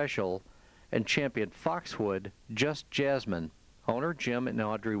 Something Special, and champion Foxwood Just Jasmine. Owner Jim and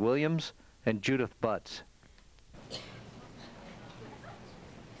Audrey Williams and Judith Butts.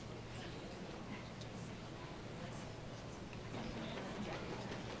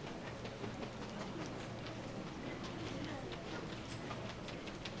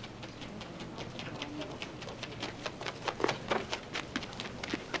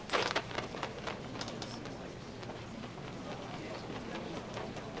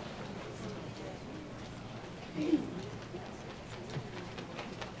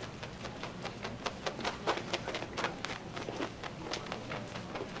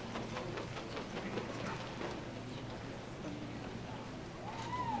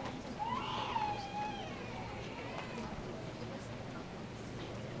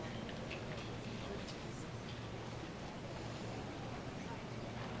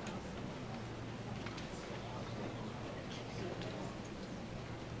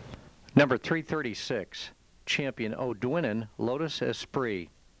 Number 336, champion O'Dwynnan Lotus Esprit.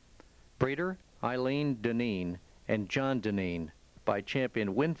 Breeder Eileen Deneen and John Deneen. By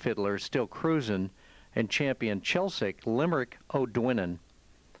champion Windfiddler Still Cruisin' and champion Chelsick Limerick O'Dwynnan.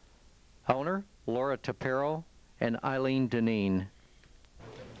 Owner Laura Tapero and Eileen Deneen.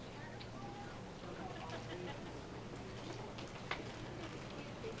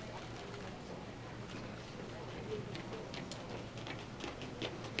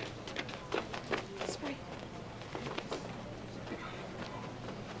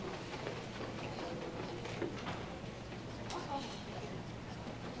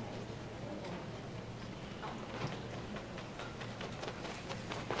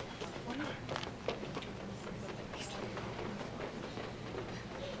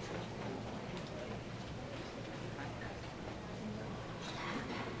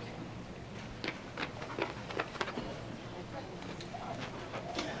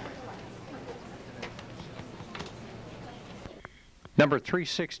 Number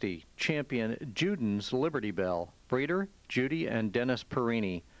 360, champion Juden's Liberty Bell. Breeder Judy and Dennis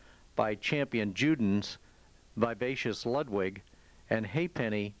Perini. By champion Juden's Vivacious Ludwig and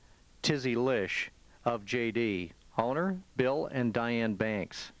Haypenny Tizzy Lish of JD. Owner Bill and Diane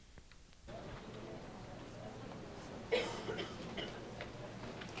Banks.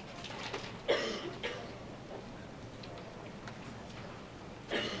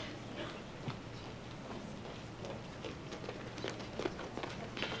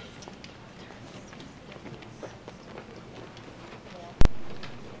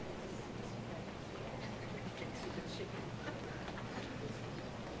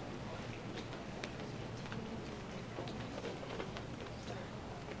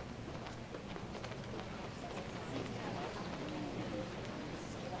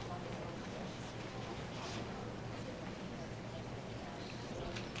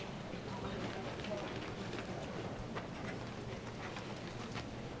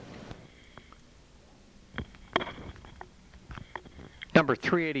 Number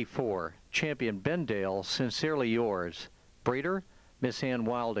 384, champion Bendale Sincerely Yours. Breeder Miss Ann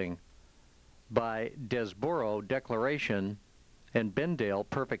Wilding. By Desborough Declaration and Bendale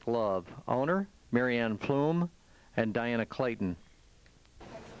Perfect Love. Owner Marianne Flume and Diana Clayton.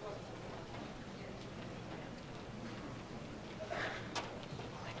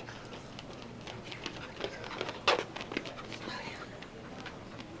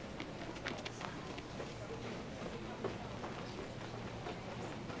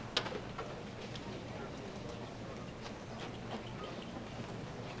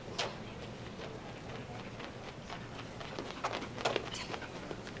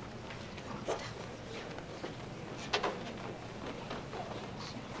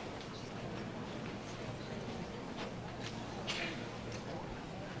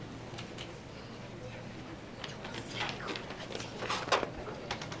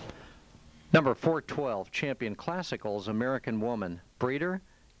 Number 412, champion Classicals American Woman. Breeder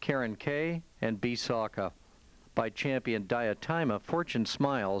Karen Kay and B. Saka. By champion Diatima Fortune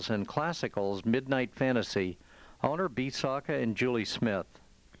Smiles and Classicals Midnight Fantasy. Owner B. Saka and Julie Smith.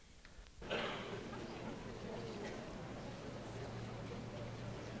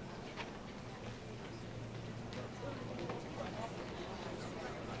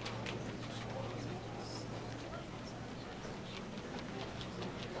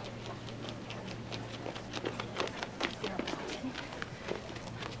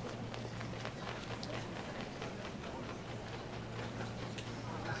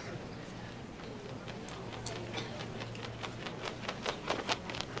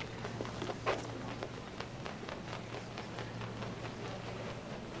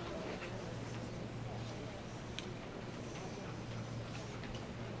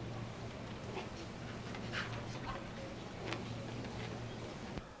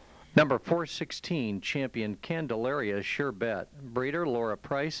 Number 416, champion Candelaria Sure Bet. Breeder Laura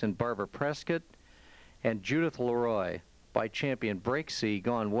Price and Barbara Prescott, and Judith Leroy. By champion Breaksea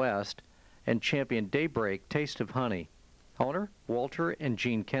Gone West, and champion Daybreak Taste of Honey. Owner Walter and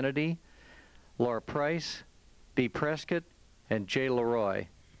Jean Kennedy, Laura Price, B. Prescott, and J. Leroy.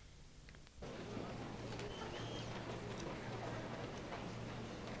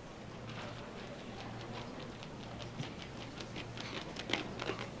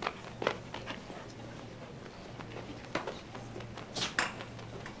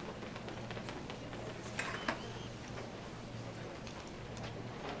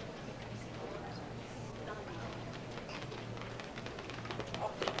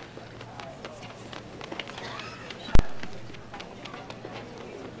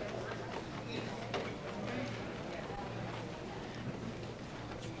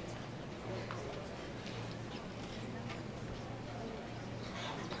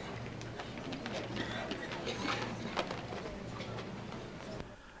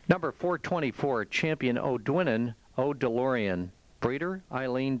 Number 424, champion O'Dwynnan O. DeLorean. Breeder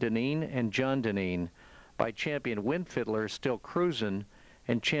Eileen Deneen and John Deneen. By champion Windfiddler Still Cruisin'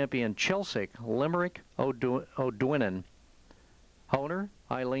 and champion Chelsea Limerick O'Dwynnan. Owner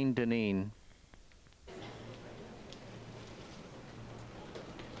Eileen Deneen.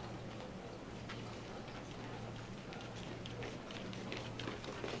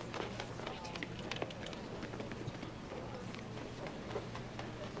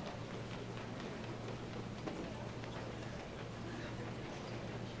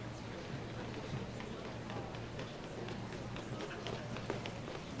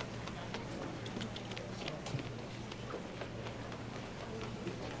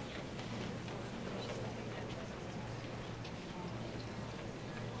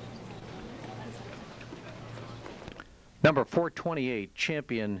 Number 428,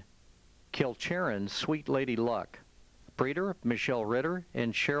 champion Kilcharan Sweet Lady Luck. Breeder Michelle Ritter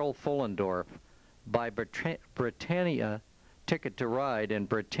and Cheryl Fullendorf. By Britannia Ticket to Ride and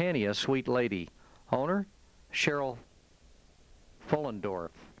Britannia Sweet Lady. Owner Cheryl Fullendorf.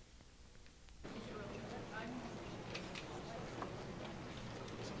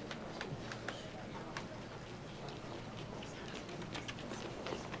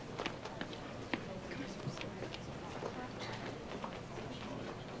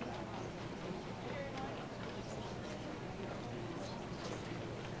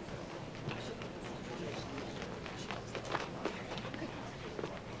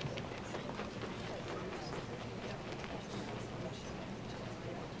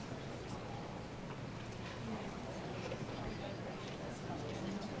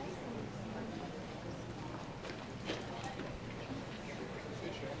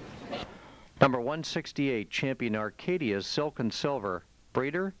 Number 168, champion Arcadia's Silk and Silver.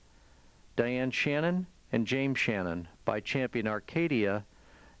 Breeder Diane Shannon and James Shannon. By champion Arcadia,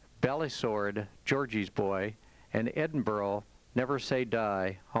 Ballysword Georgie's Boy, and Edinburgh Never Say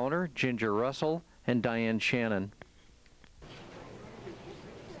Die. Owner Ginger Russell and Diane Shannon.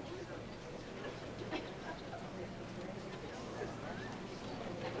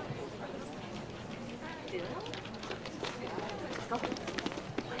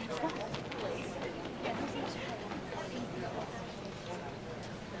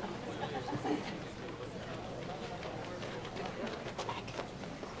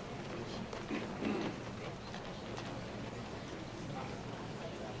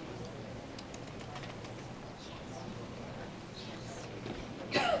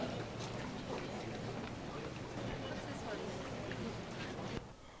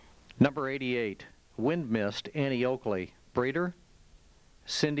 Number 88, Wind Mist Annie Oakley. Breeder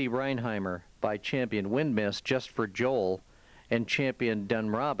Cindy Reinheimer. By champion Wind Mist Just for Joel and champion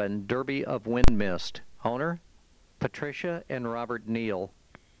Dunrobin Derby of Wind Mist. Owner Patricia and Robert Neal.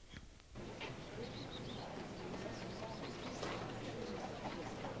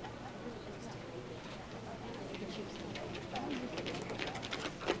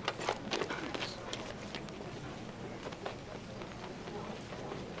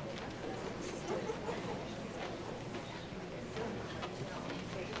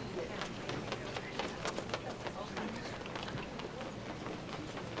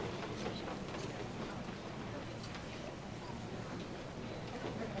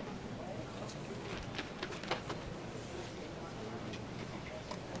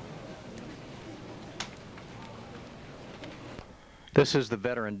 This is the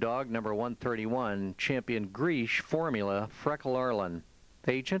veteran dog, number 131, champion Greesh Formula Freckle Arlen.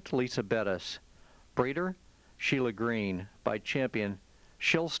 Agent Lisa Bettis. Breeder Sheila Green. By champion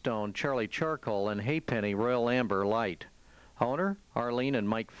Shillstone Charlie Charcoal and Haypenny Royal Amber Light. Owner, Arlene and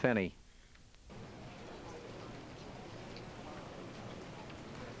Mike Fenney.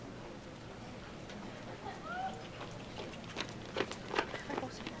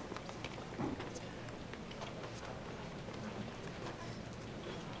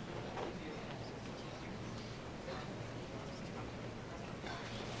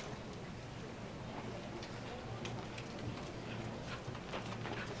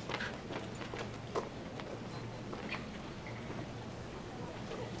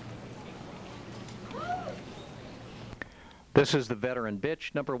 This is the veteran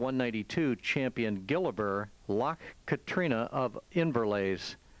bitch, number 192, champion Gillibur, Loch Katrina of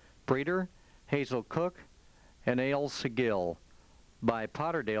Inverleys. Breeder, Hazel Cook and Ale Seguil. By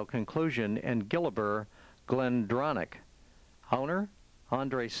Potterdale Conclusion and Gillibur, Glendronach. Owner,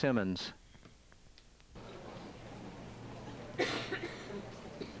 Andre Simmons.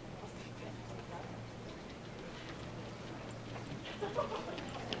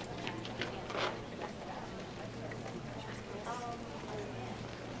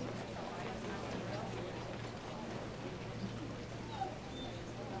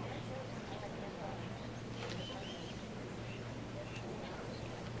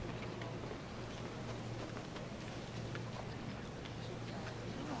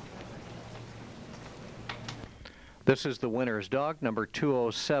 This is the winner's dog, number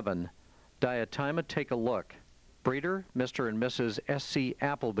 207. Diatima, Take a Look. Breeder, Mr. and Mrs. S.C.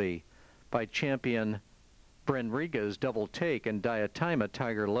 Appleby. By champion Brenriga's Double Take and Diatima,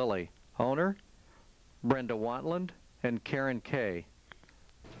 Tiger Lily. Owner, Brenda Watland and Karen Kay.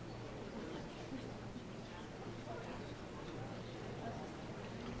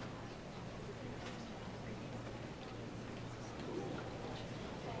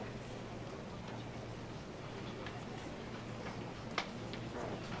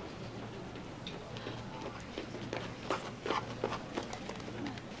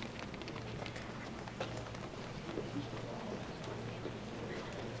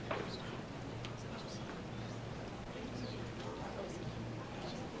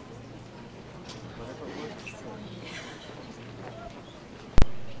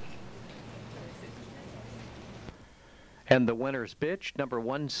 And the winner's bitch, number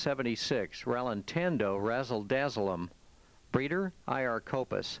 176, Rallentando Razzle Dazzle'em. Breeder, I.R.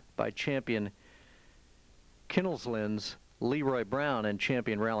 Copus. By champion Kinnelslin's Leroy Brown and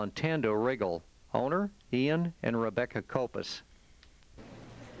champion Rallentando Wriggle. Owner, Ian and Rebecca Copus.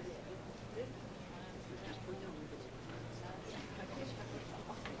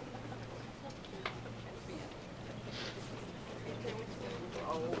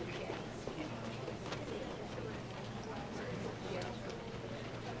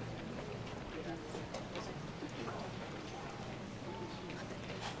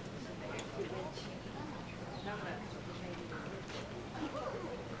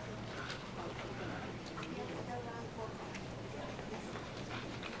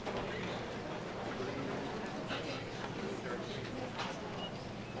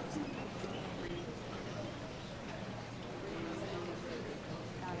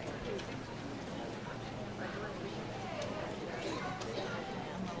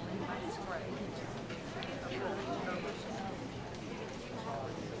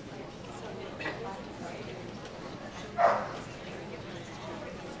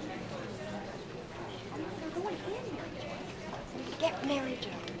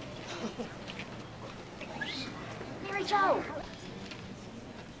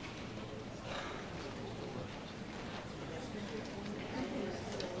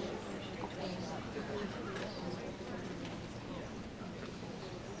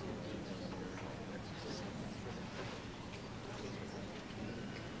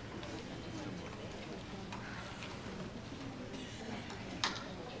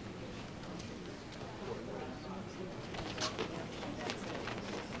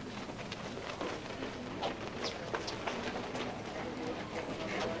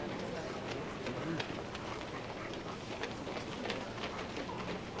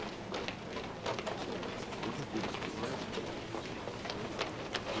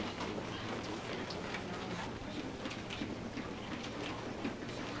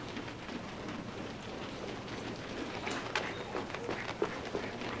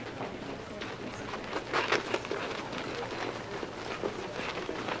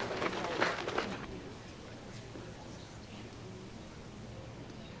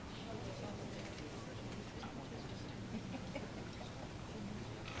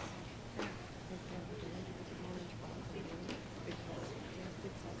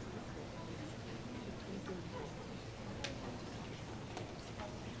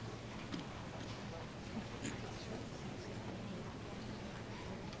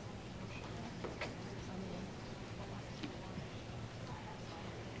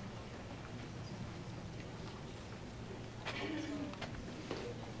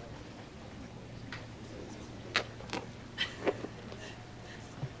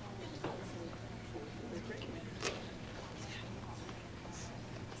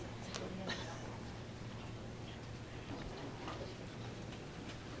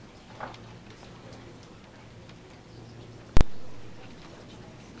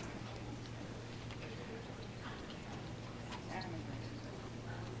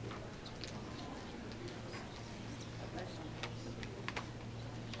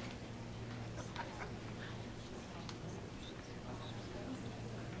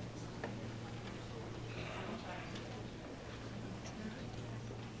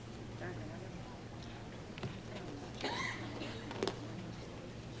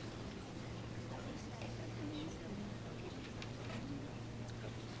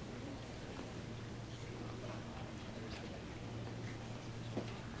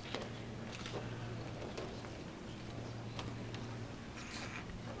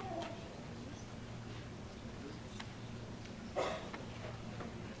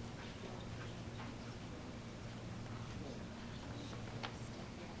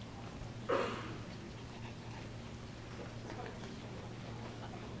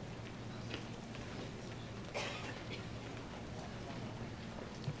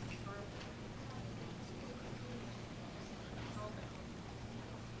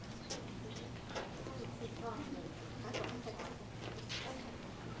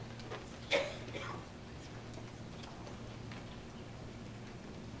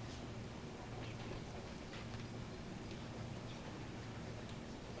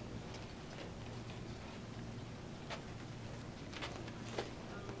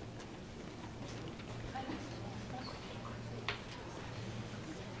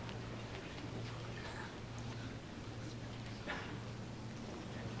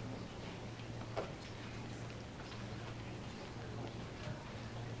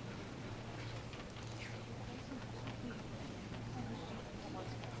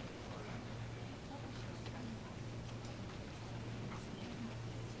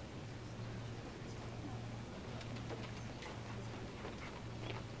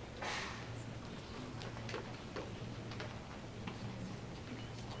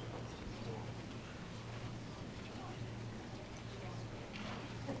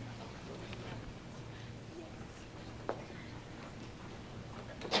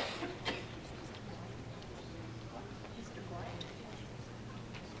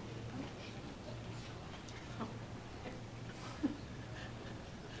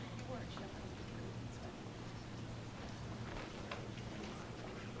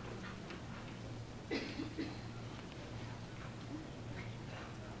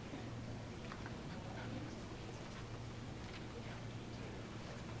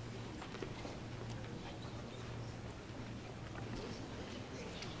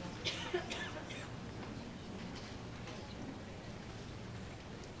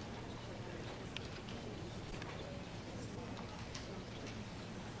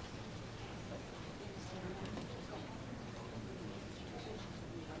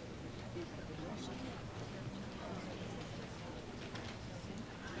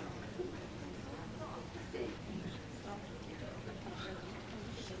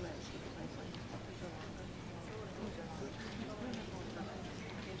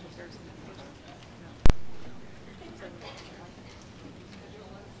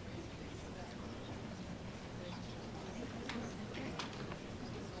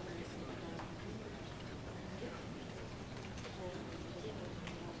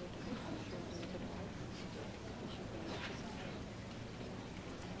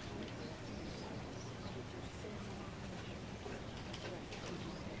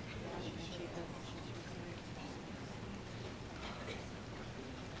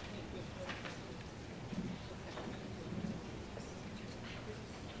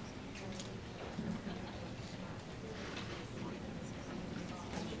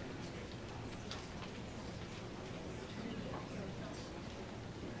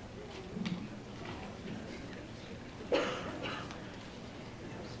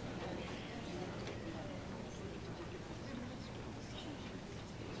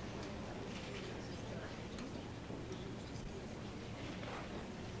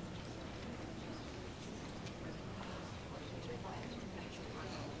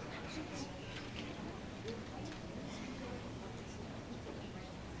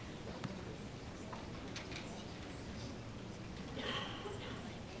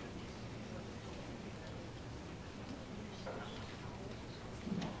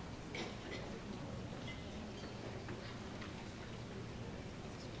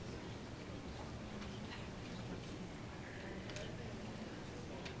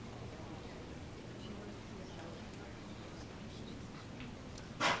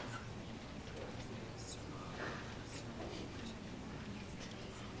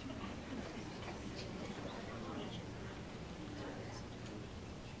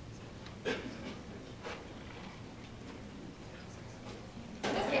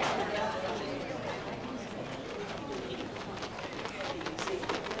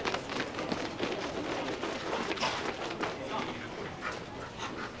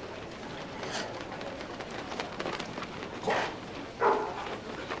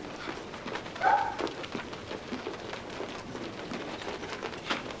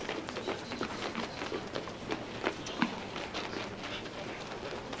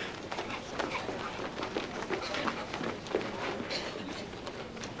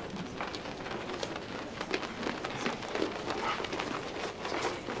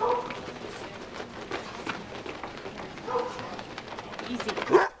 Easy.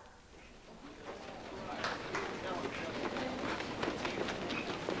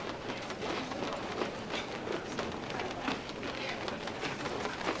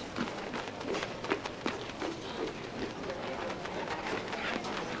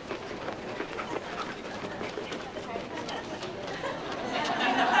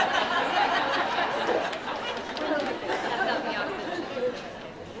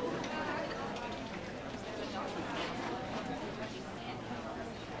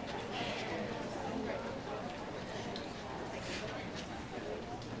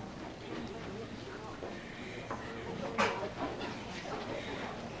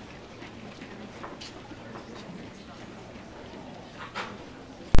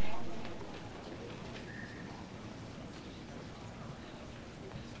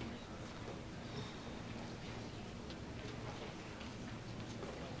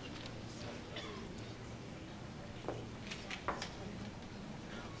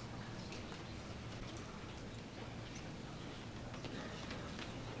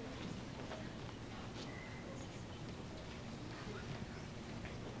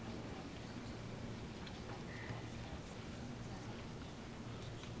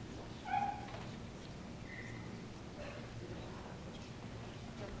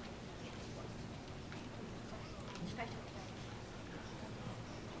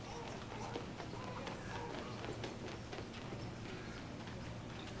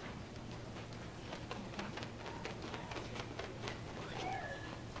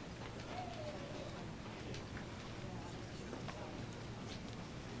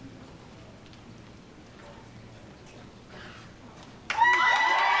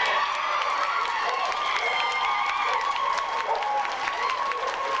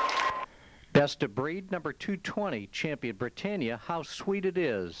 Best of breed, number 220, Champion Britannia, How Sweet It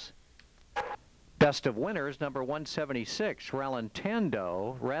Is. Best of winners, number 176,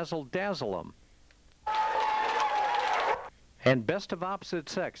 Rallentando, Razzle Dazzle 'em. And best of opposite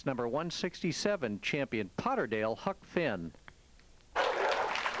sex, number 167, Champion Potterdale, Huck Finn.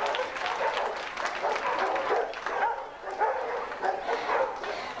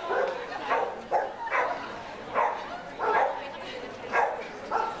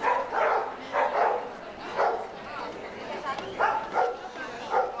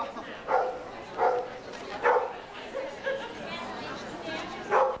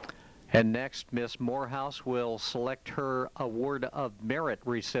 And next, Miss Morehouse will select her Award of Merit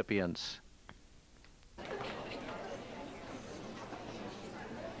recipients.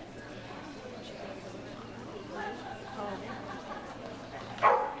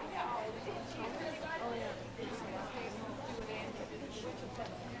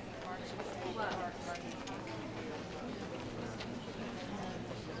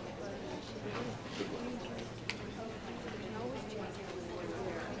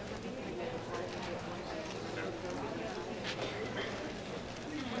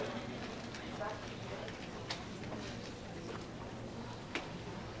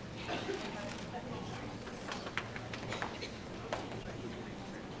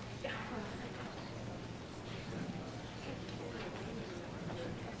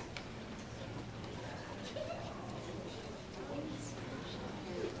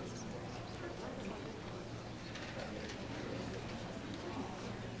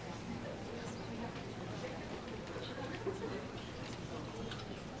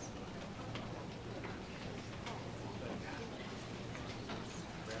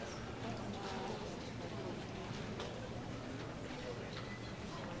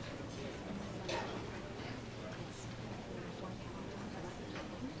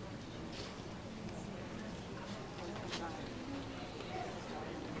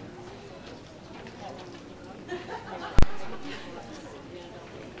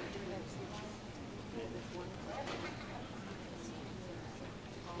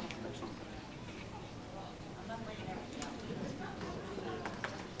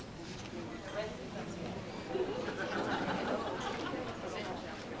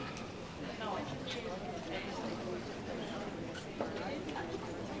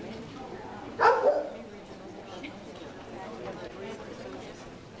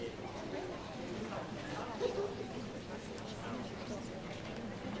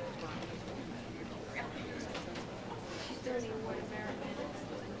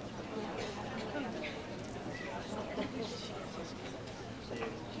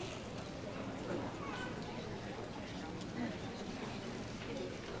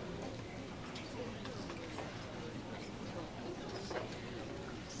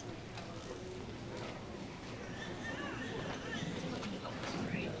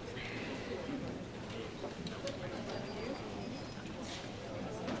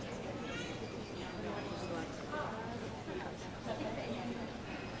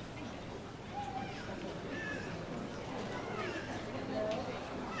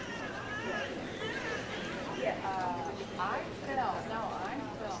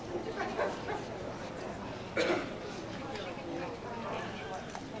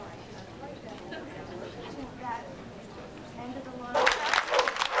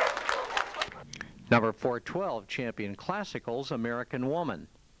 Number 412, champion classicals, American Woman.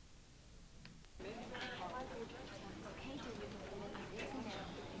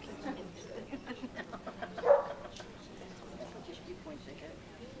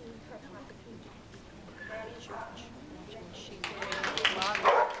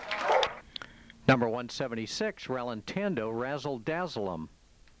 Number 176, Rallentando, Razzle Dazzle 'em.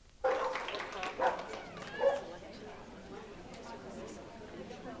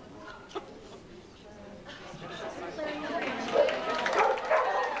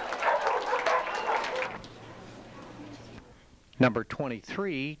 Number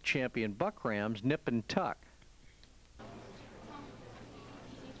 23, champion Buck Rams, Nip and Tuck.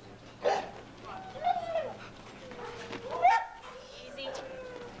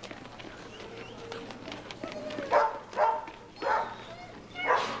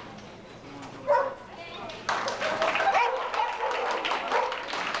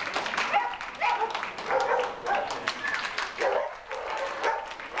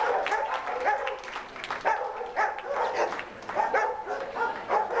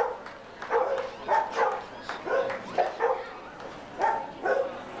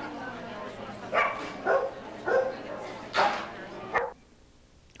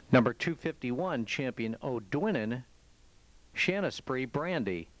 Number 251, champion O'Dwynnan, Shanaspree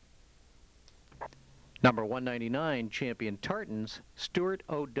Brandy. Number 199, champion Tartans, Stuart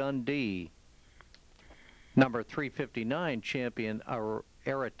O'Dundee. Number 359, champion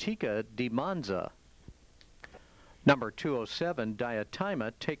Aratica de Monza. Number 207,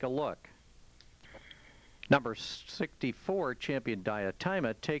 Diotima, Take a Look. Number 64, champion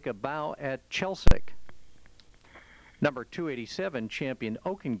Diotima, Take a Bow at Chelsea. Number 287, champion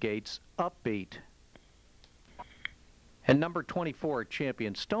Oakengates, Upbeat. And number 24,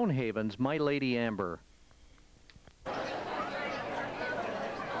 champion Stonehaven's My Lady Amber.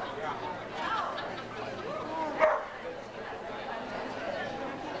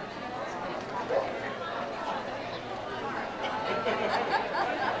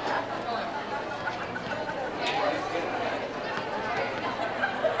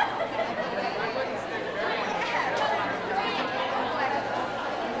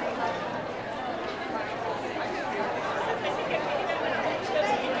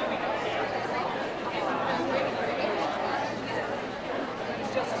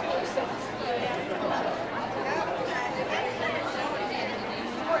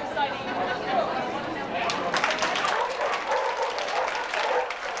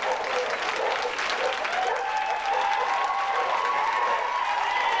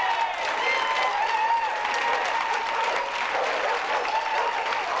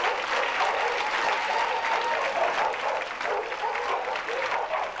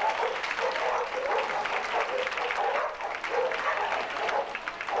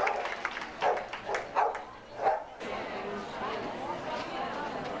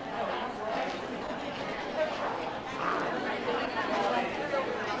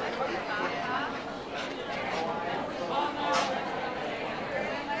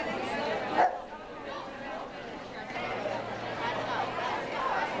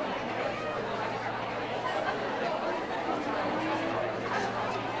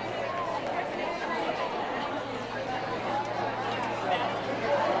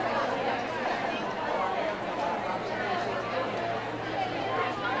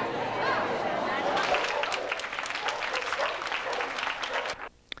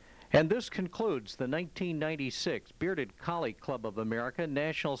 And this concludes the 1996 Bearded Collie Club of America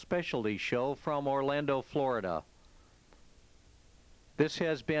National Specialty Show from Orlando, Florida. This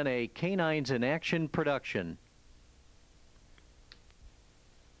has been a Canines in Action production.